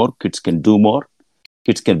learn more, kids can do more,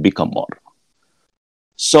 kids can become more.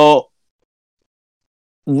 So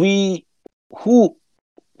who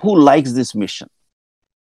likes this mission?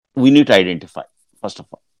 We need to identify, first of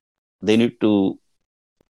all. They need to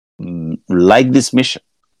like this mission.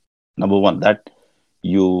 Number one, that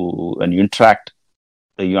when you interact,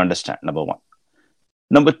 you understand, number one.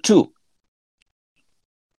 Number two,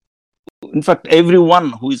 in fact,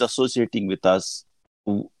 everyone who is associating with us,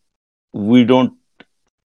 we don't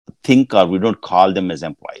think or we don't call them as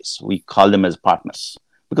employees. We call them as partners,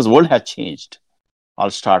 because the world has changed. All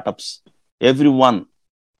startups, everyone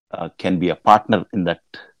can be a partner in that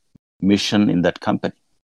mission, in that company.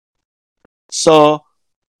 So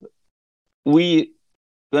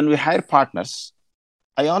when we hire partners,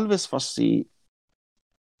 I always first see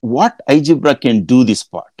what iGebra can do these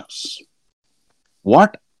partners,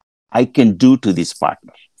 what I can do to these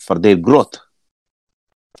partners for their growth,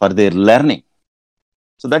 for their learning.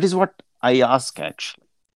 So that is what I ask, actually.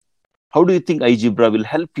 How do you think iGebra will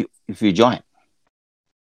help you if you join?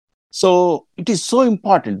 So it is so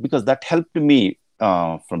important, because that helped me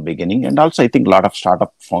from beginning. And also I think a lot of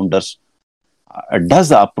startup founders does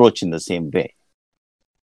the approach in the same way.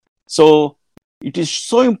 So it is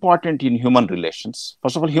so important in human relations.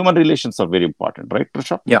 First of all, human relations are very important, right,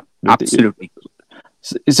 Rishabh? Yeah, absolutely.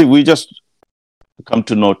 You see, we just come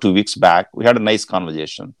to know 2 weeks back. We had a nice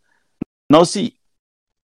conversation. Now, see,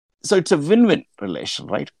 so it's a win-win relation,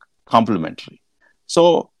 right? Complementary.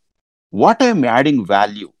 So, what I'm adding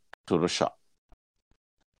value to Rishabh,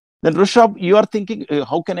 then Rishabh, you are thinking,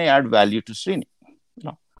 how can I add value to Srini?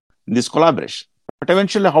 In this collaboration. But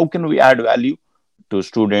eventually, how can we add value to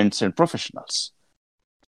students and professionals?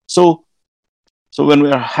 So when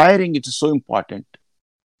we are hiring, it is so important.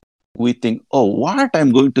 We think, oh, what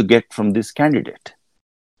I'm going to get from this candidate?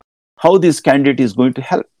 How this candidate is going to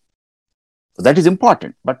help? That is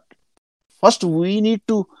important. But first, we need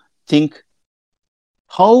to think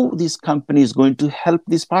how this company is going to help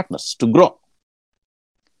these partners to grow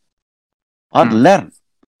or learn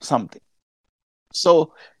something.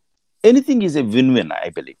 So anything is a win-win, I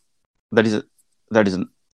believe. That is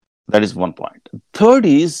one point. Third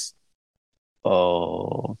is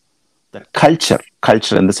the culture,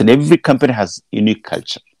 and this, and every company has unique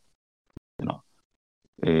culture.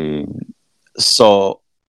 So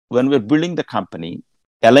when we're building the company,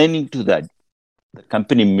 aligning to that, the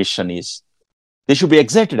company mission is they should be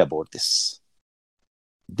excited about this.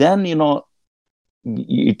 Then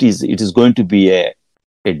it is going to be a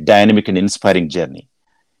dynamic and inspiring journey.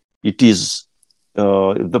 It is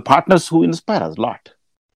the partners who inspire us a lot.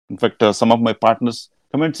 In fact, some of my partners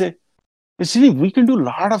come and say, "See, we can do a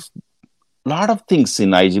lot of things in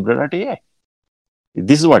iGBra.ai."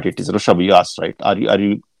 This is what it is. Rishabh, you asked, right? Are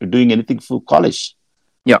you doing anything for college?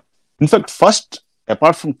 Yeah. In fact, first,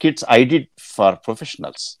 apart from kids, I did for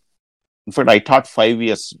professionals. In fact, I taught 5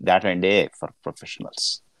 years data and AI for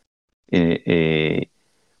professionals.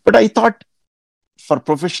 But I thought for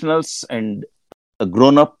professionals and a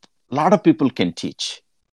grown-up, a lot of people can teach.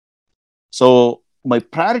 So my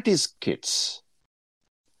priority is kids.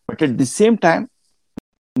 But at the same time,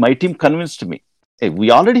 my team convinced me, hey,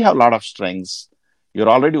 we already have a lot of strengths. You're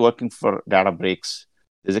already working for Databricks.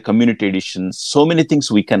 There's a community edition. So many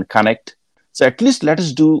things we can connect. So at least let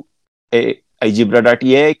us do a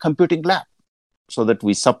iGBra.ai computing lab so that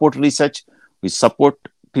we support research. We support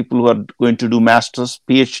people who are going to do master's,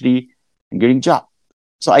 PhD, and getting job.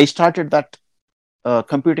 So I started that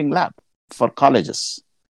computing lab for colleges.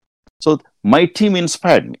 So my team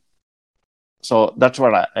inspired me. So that's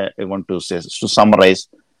what I want to say. To summarize,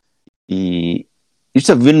 it's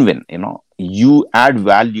a win-win. You add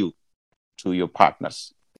value to your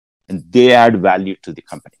partners, and they add value to the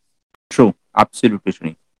company. True, absolutely,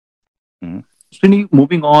 Srini. Srini,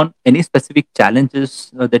 moving on, any specific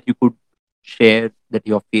challenges that you could share that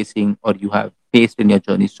you're facing or you have faced in your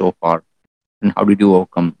journey so far, and how did you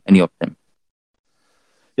overcome any of them?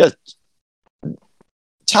 Yes,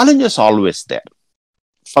 challenges always there.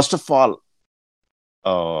 First of all,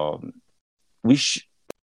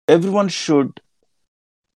 everyone should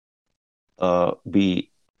be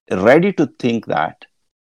ready to think that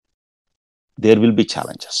there will be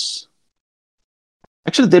challenges.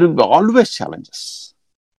 Actually, there will be always challenges.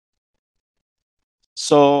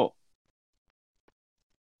 So,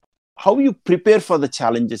 how you prepare for the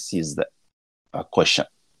challenges is the question.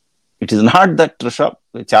 It is not that, Rishabh,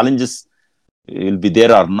 the challenges will be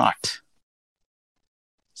there or not.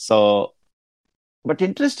 So, but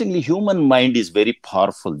interestingly, human mind is very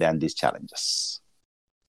powerful than these challenges.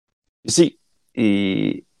 You see,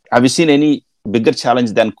 have you seen any bigger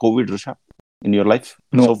challenge than COVID, Rishabh, in your life?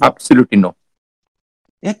 No, so far? Absolutely no.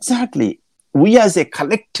 Exactly. We as a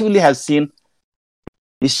collectively have seen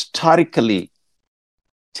historically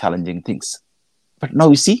challenging things. But now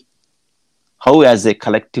we see how as a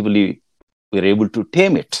collectively we're able to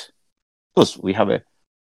tame it. Of course, we have a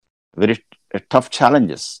very tough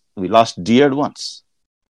challenges. We lost dear ones.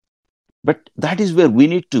 But that is where we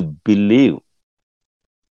need to believe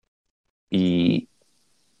the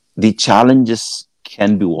challenges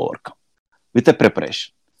can be overcome with a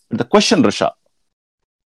preparation. But the question, Rishabh,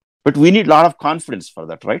 but we need a lot of confidence for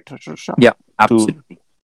that, right, Rishabh? Yeah, absolutely.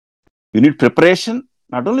 We need preparation,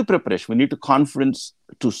 not only preparation, we need to confidence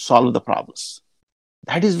to solve the problems.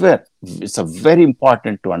 That is where it's a very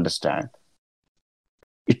important to understand.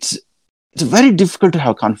 It's very difficult to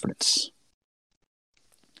have confidence.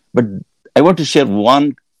 But I want to share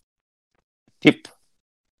one tip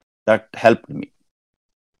that helped me.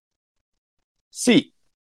 See,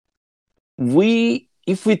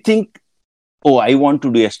 if we think, oh, I want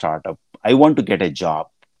to do a startup, I want to get a job,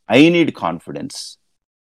 I need confidence.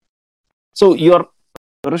 So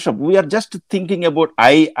Rishabh, we are just thinking about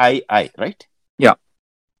I, right? Yeah.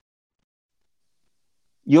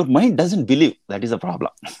 Your mind doesn't believe that is a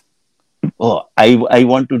problem. Oh, I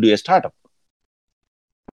want to do a startup.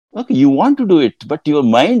 Okay, you want to do it, but your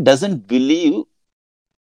mind doesn't believe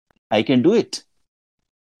I can do it.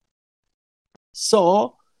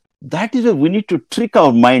 So that is where we need to trick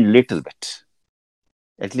our mind a little bit.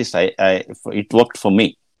 At least it worked for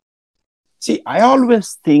me. See, I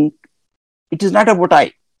always think it is not about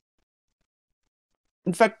I.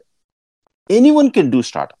 In fact, anyone can do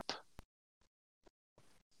startup.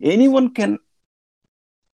 Anyone can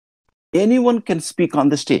speak on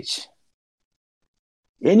the stage.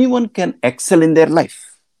 Anyone can excel in their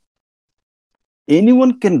life.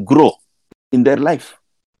 Anyone can grow in their life.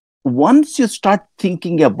 Once you start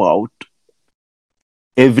thinking about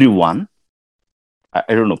everyone, I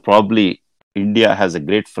don't know, probably India has a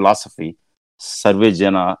great philosophy, Sarve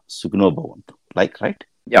Jana Sukhino Bhavantu, right?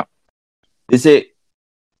 Yeah. They say,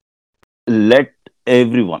 let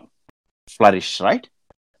everyone flourish, right?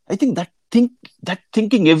 I think that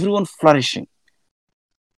thinking everyone flourishing,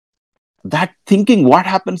 that thinking, what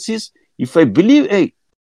happens is, if I believe, hey,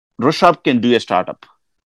 Rishabh can do a startup,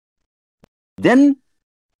 then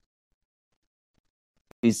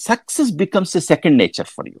success becomes a second nature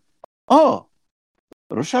for you. Oh,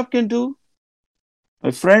 Rishabh can do,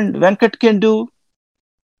 my friend Venkat can do,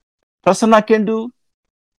 Prasanna can do,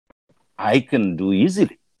 I can do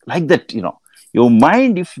easily. Like that, your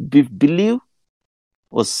mind, if you believe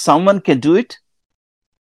or someone can do it,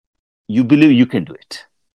 you believe you can do it.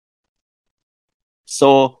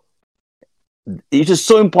 So it is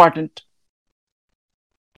so important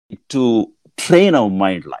to train our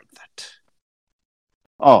mind like that.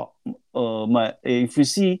 If you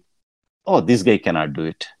see, this guy cannot do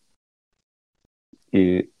it.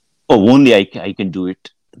 Only I can do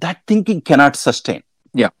it. That thinking cannot sustain.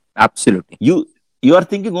 Yeah, absolutely. You are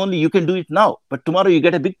thinking only you can do it now, but tomorrow you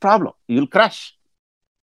get a big problem. You'll crash.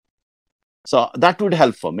 So that would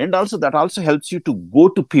help for me. And also that also helps you to go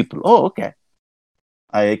to people. Oh, okay.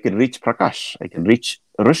 I can reach Prakash. I can reach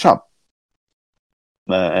Rishabh.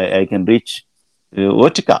 I can reach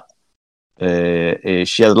Vatika.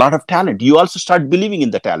 She has a lot of talent. You also start believing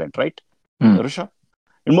in the talent, right, Rishabh?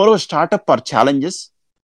 And moreover, startup are challenges.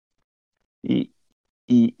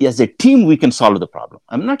 As a team, we can solve the problem.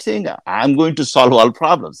 I'm not saying I'm going to solve all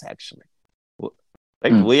problems, actually.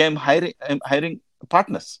 Right? I'm hiring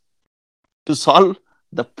partners to solve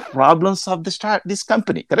the problems of this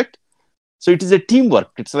company, correct? So it is a teamwork.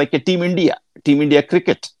 It's like a Team India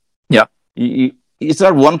cricket. Yeah. It's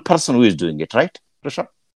not one person who is doing it, right, Rishabh?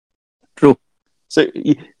 True. So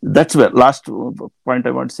that's where last point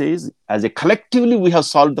I want to say is, as a collectively, we have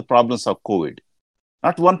solved the problems of COVID.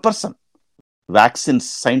 Not one person. Vaccines,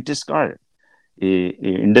 scientists got it.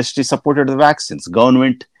 Industry supported the vaccines.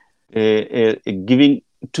 Government giving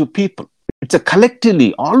to people. It's a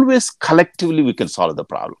collectively, always collectively, we can solve the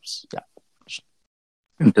problems. Yeah.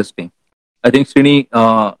 Interesting. I think, Srini,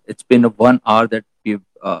 it's been 1 hour that we've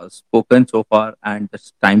spoken so far, and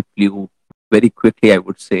this time flew very quickly, I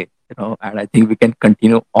would say. And I think we can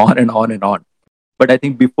continue on and on and on. But I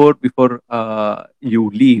think before you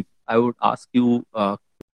leave, I would ask you,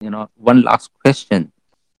 one last question.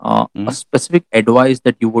 A specific advice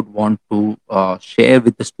that you would want to share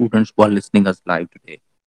with the students who are listening us live today.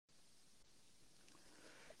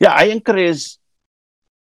 Yeah, I encourage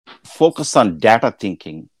focus on data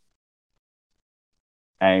thinking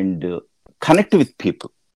and connect with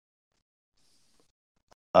people.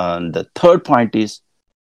 And the third point is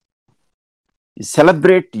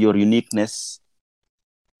celebrate your uniqueness,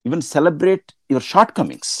 even celebrate your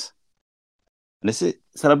shortcomings. Let's say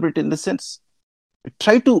celebrate in the sense,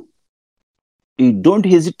 don't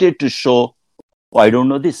hesitate to show, I don't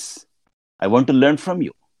know this. I want to learn from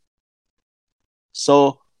you.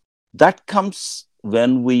 So that comes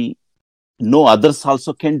when we know others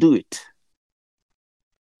also can do it.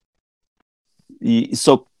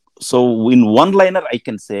 So in one-liner, I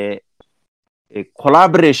can say a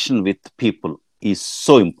collaboration with people is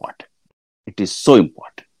so important. It is so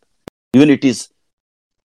important. Even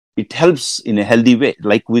it helps in a healthy way.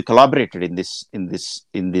 Like we collaborated in this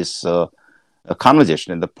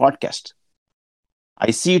conversation, in the podcast.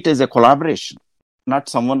 I see it as a collaboration, not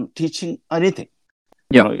someone teaching anything.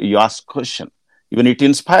 Yeah. You ask question. Even it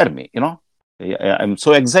inspired me. I'm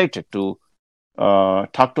so excited to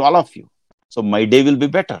talk to all of you. So my day will be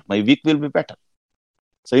better. My week will be better.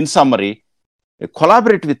 So in summary,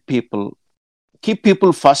 collaborate with people, keep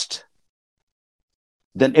people first,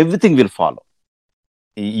 then everything will follow.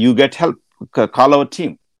 You get help, call our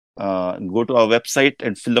team, go to our website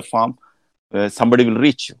and fill the form. Somebody will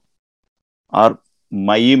reach you. Or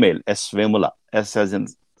my email, svemula, S as in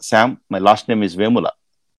Sam, my last name is Vemula,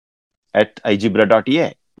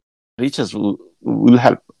 @igbra.ai. Reach us, will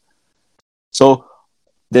help. So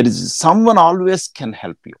there is someone always can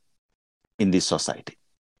help you in this society.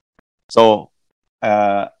 So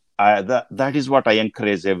that is what I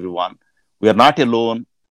encourage everyone. We are not alone.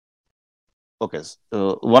 Okay,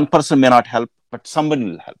 one person may not help, but somebody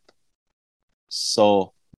will help.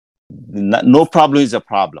 So no problem is a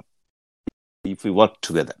problem if we work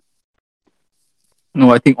together.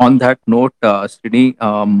 No, I think on that note, Srini,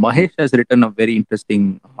 Mahesh has written a very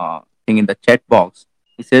interesting thing in the chat box.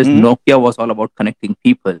 He says Nokia was all about connecting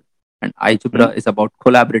people, and iGebra is about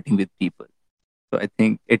collaborating with people. So I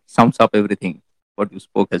think it sums up everything what you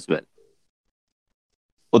spoke as well.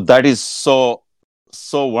 Oh, that is so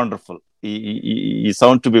wonderful. He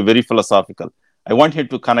sounds to be very philosophical. I want him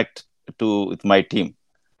to connect with my team.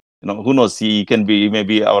 Who knows? He may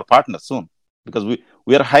be our partner soon, because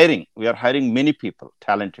we are hiring. We are hiring many people,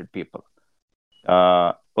 talented people.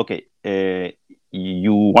 Okay,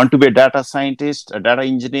 you want to be a data scientist, a data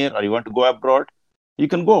engineer, or you want to go abroad? You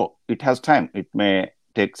can go. It has time. It may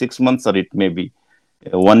take 6 months, or it may be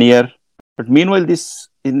 1 year. But meanwhile,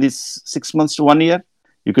 in this 6 months to 1 year,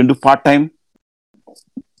 you can do part-time.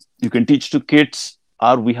 You can teach to kids,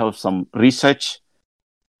 or we have some research,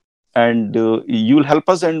 and you will help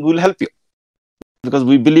us, and we'll help you, because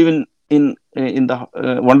we believe in the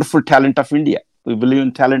wonderful talent of India. We believe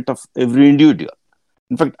in talent of every individual.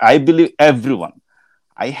 In fact, I believe everyone.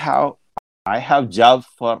 I have job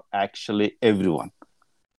for actually everyone.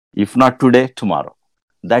 If not today, tomorrow.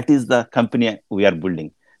 That is the company we are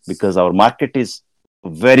building, because our market is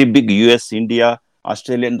very big. US, India,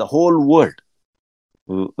 Australia, and the whole world.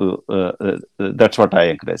 That's what I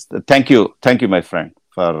encourage. Thank you, my friend,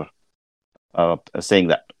 for saying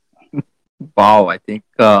that. Wow, I think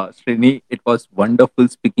Srini, it was wonderful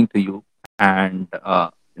speaking to you, and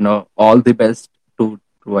all the best to.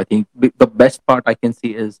 I think the best part I can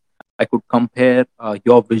see is I could compare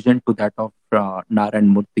your vision to that of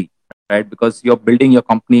Narayan Murthy, right? Because you're building your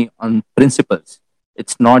company on principles.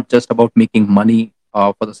 It's not just about making money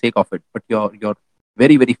for the sake of it, but you're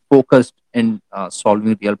very very focused in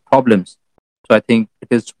solving real problems. So I think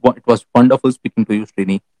it was wonderful speaking to you,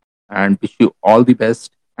 Srini, and wish you all the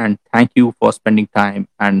best. And thank you for spending time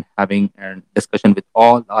and having a discussion with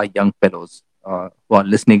all our young fellows who are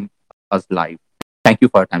listening us live. Thank you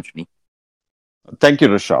for your time, Srini. Thank you,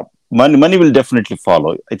 Rishabh. Money will definitely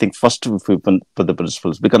follow. I think first if we put the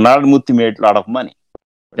principles, because Narayan Murthy made a lot of money.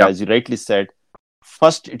 But as you rightly said,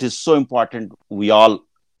 first it is so important we all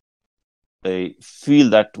feel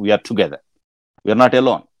that we are together. We are not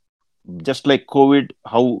alone. Just like COVID,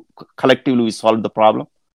 how collectively we solve the problem,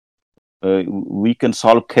 we can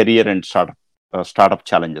solve career and startup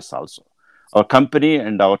challenges also. Our company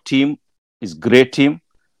and our team is great team.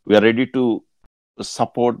 We are ready to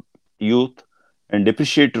support youth, and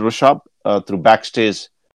appreciate Rishabh through Backstage,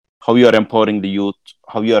 how you are empowering the youth,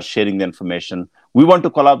 how you are sharing the information. We want to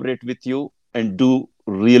collaborate with you and do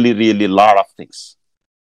really, really a lot of things.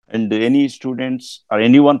 And any students or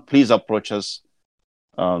anyone, please approach us.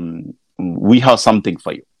 We have something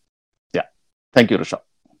for you. Yeah. Thank you, Rishabh.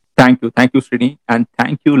 Thank you, Srini, and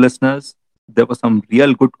thank you, listeners. There were some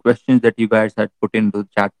real good questions that you guys had put into the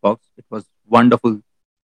chat box. It was wonderful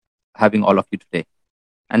having all of you today.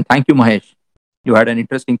 And thank you, Mahesh. You had an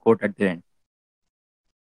interesting quote at the end.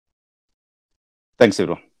 Thanks,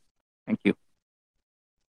 everyone. Thank you.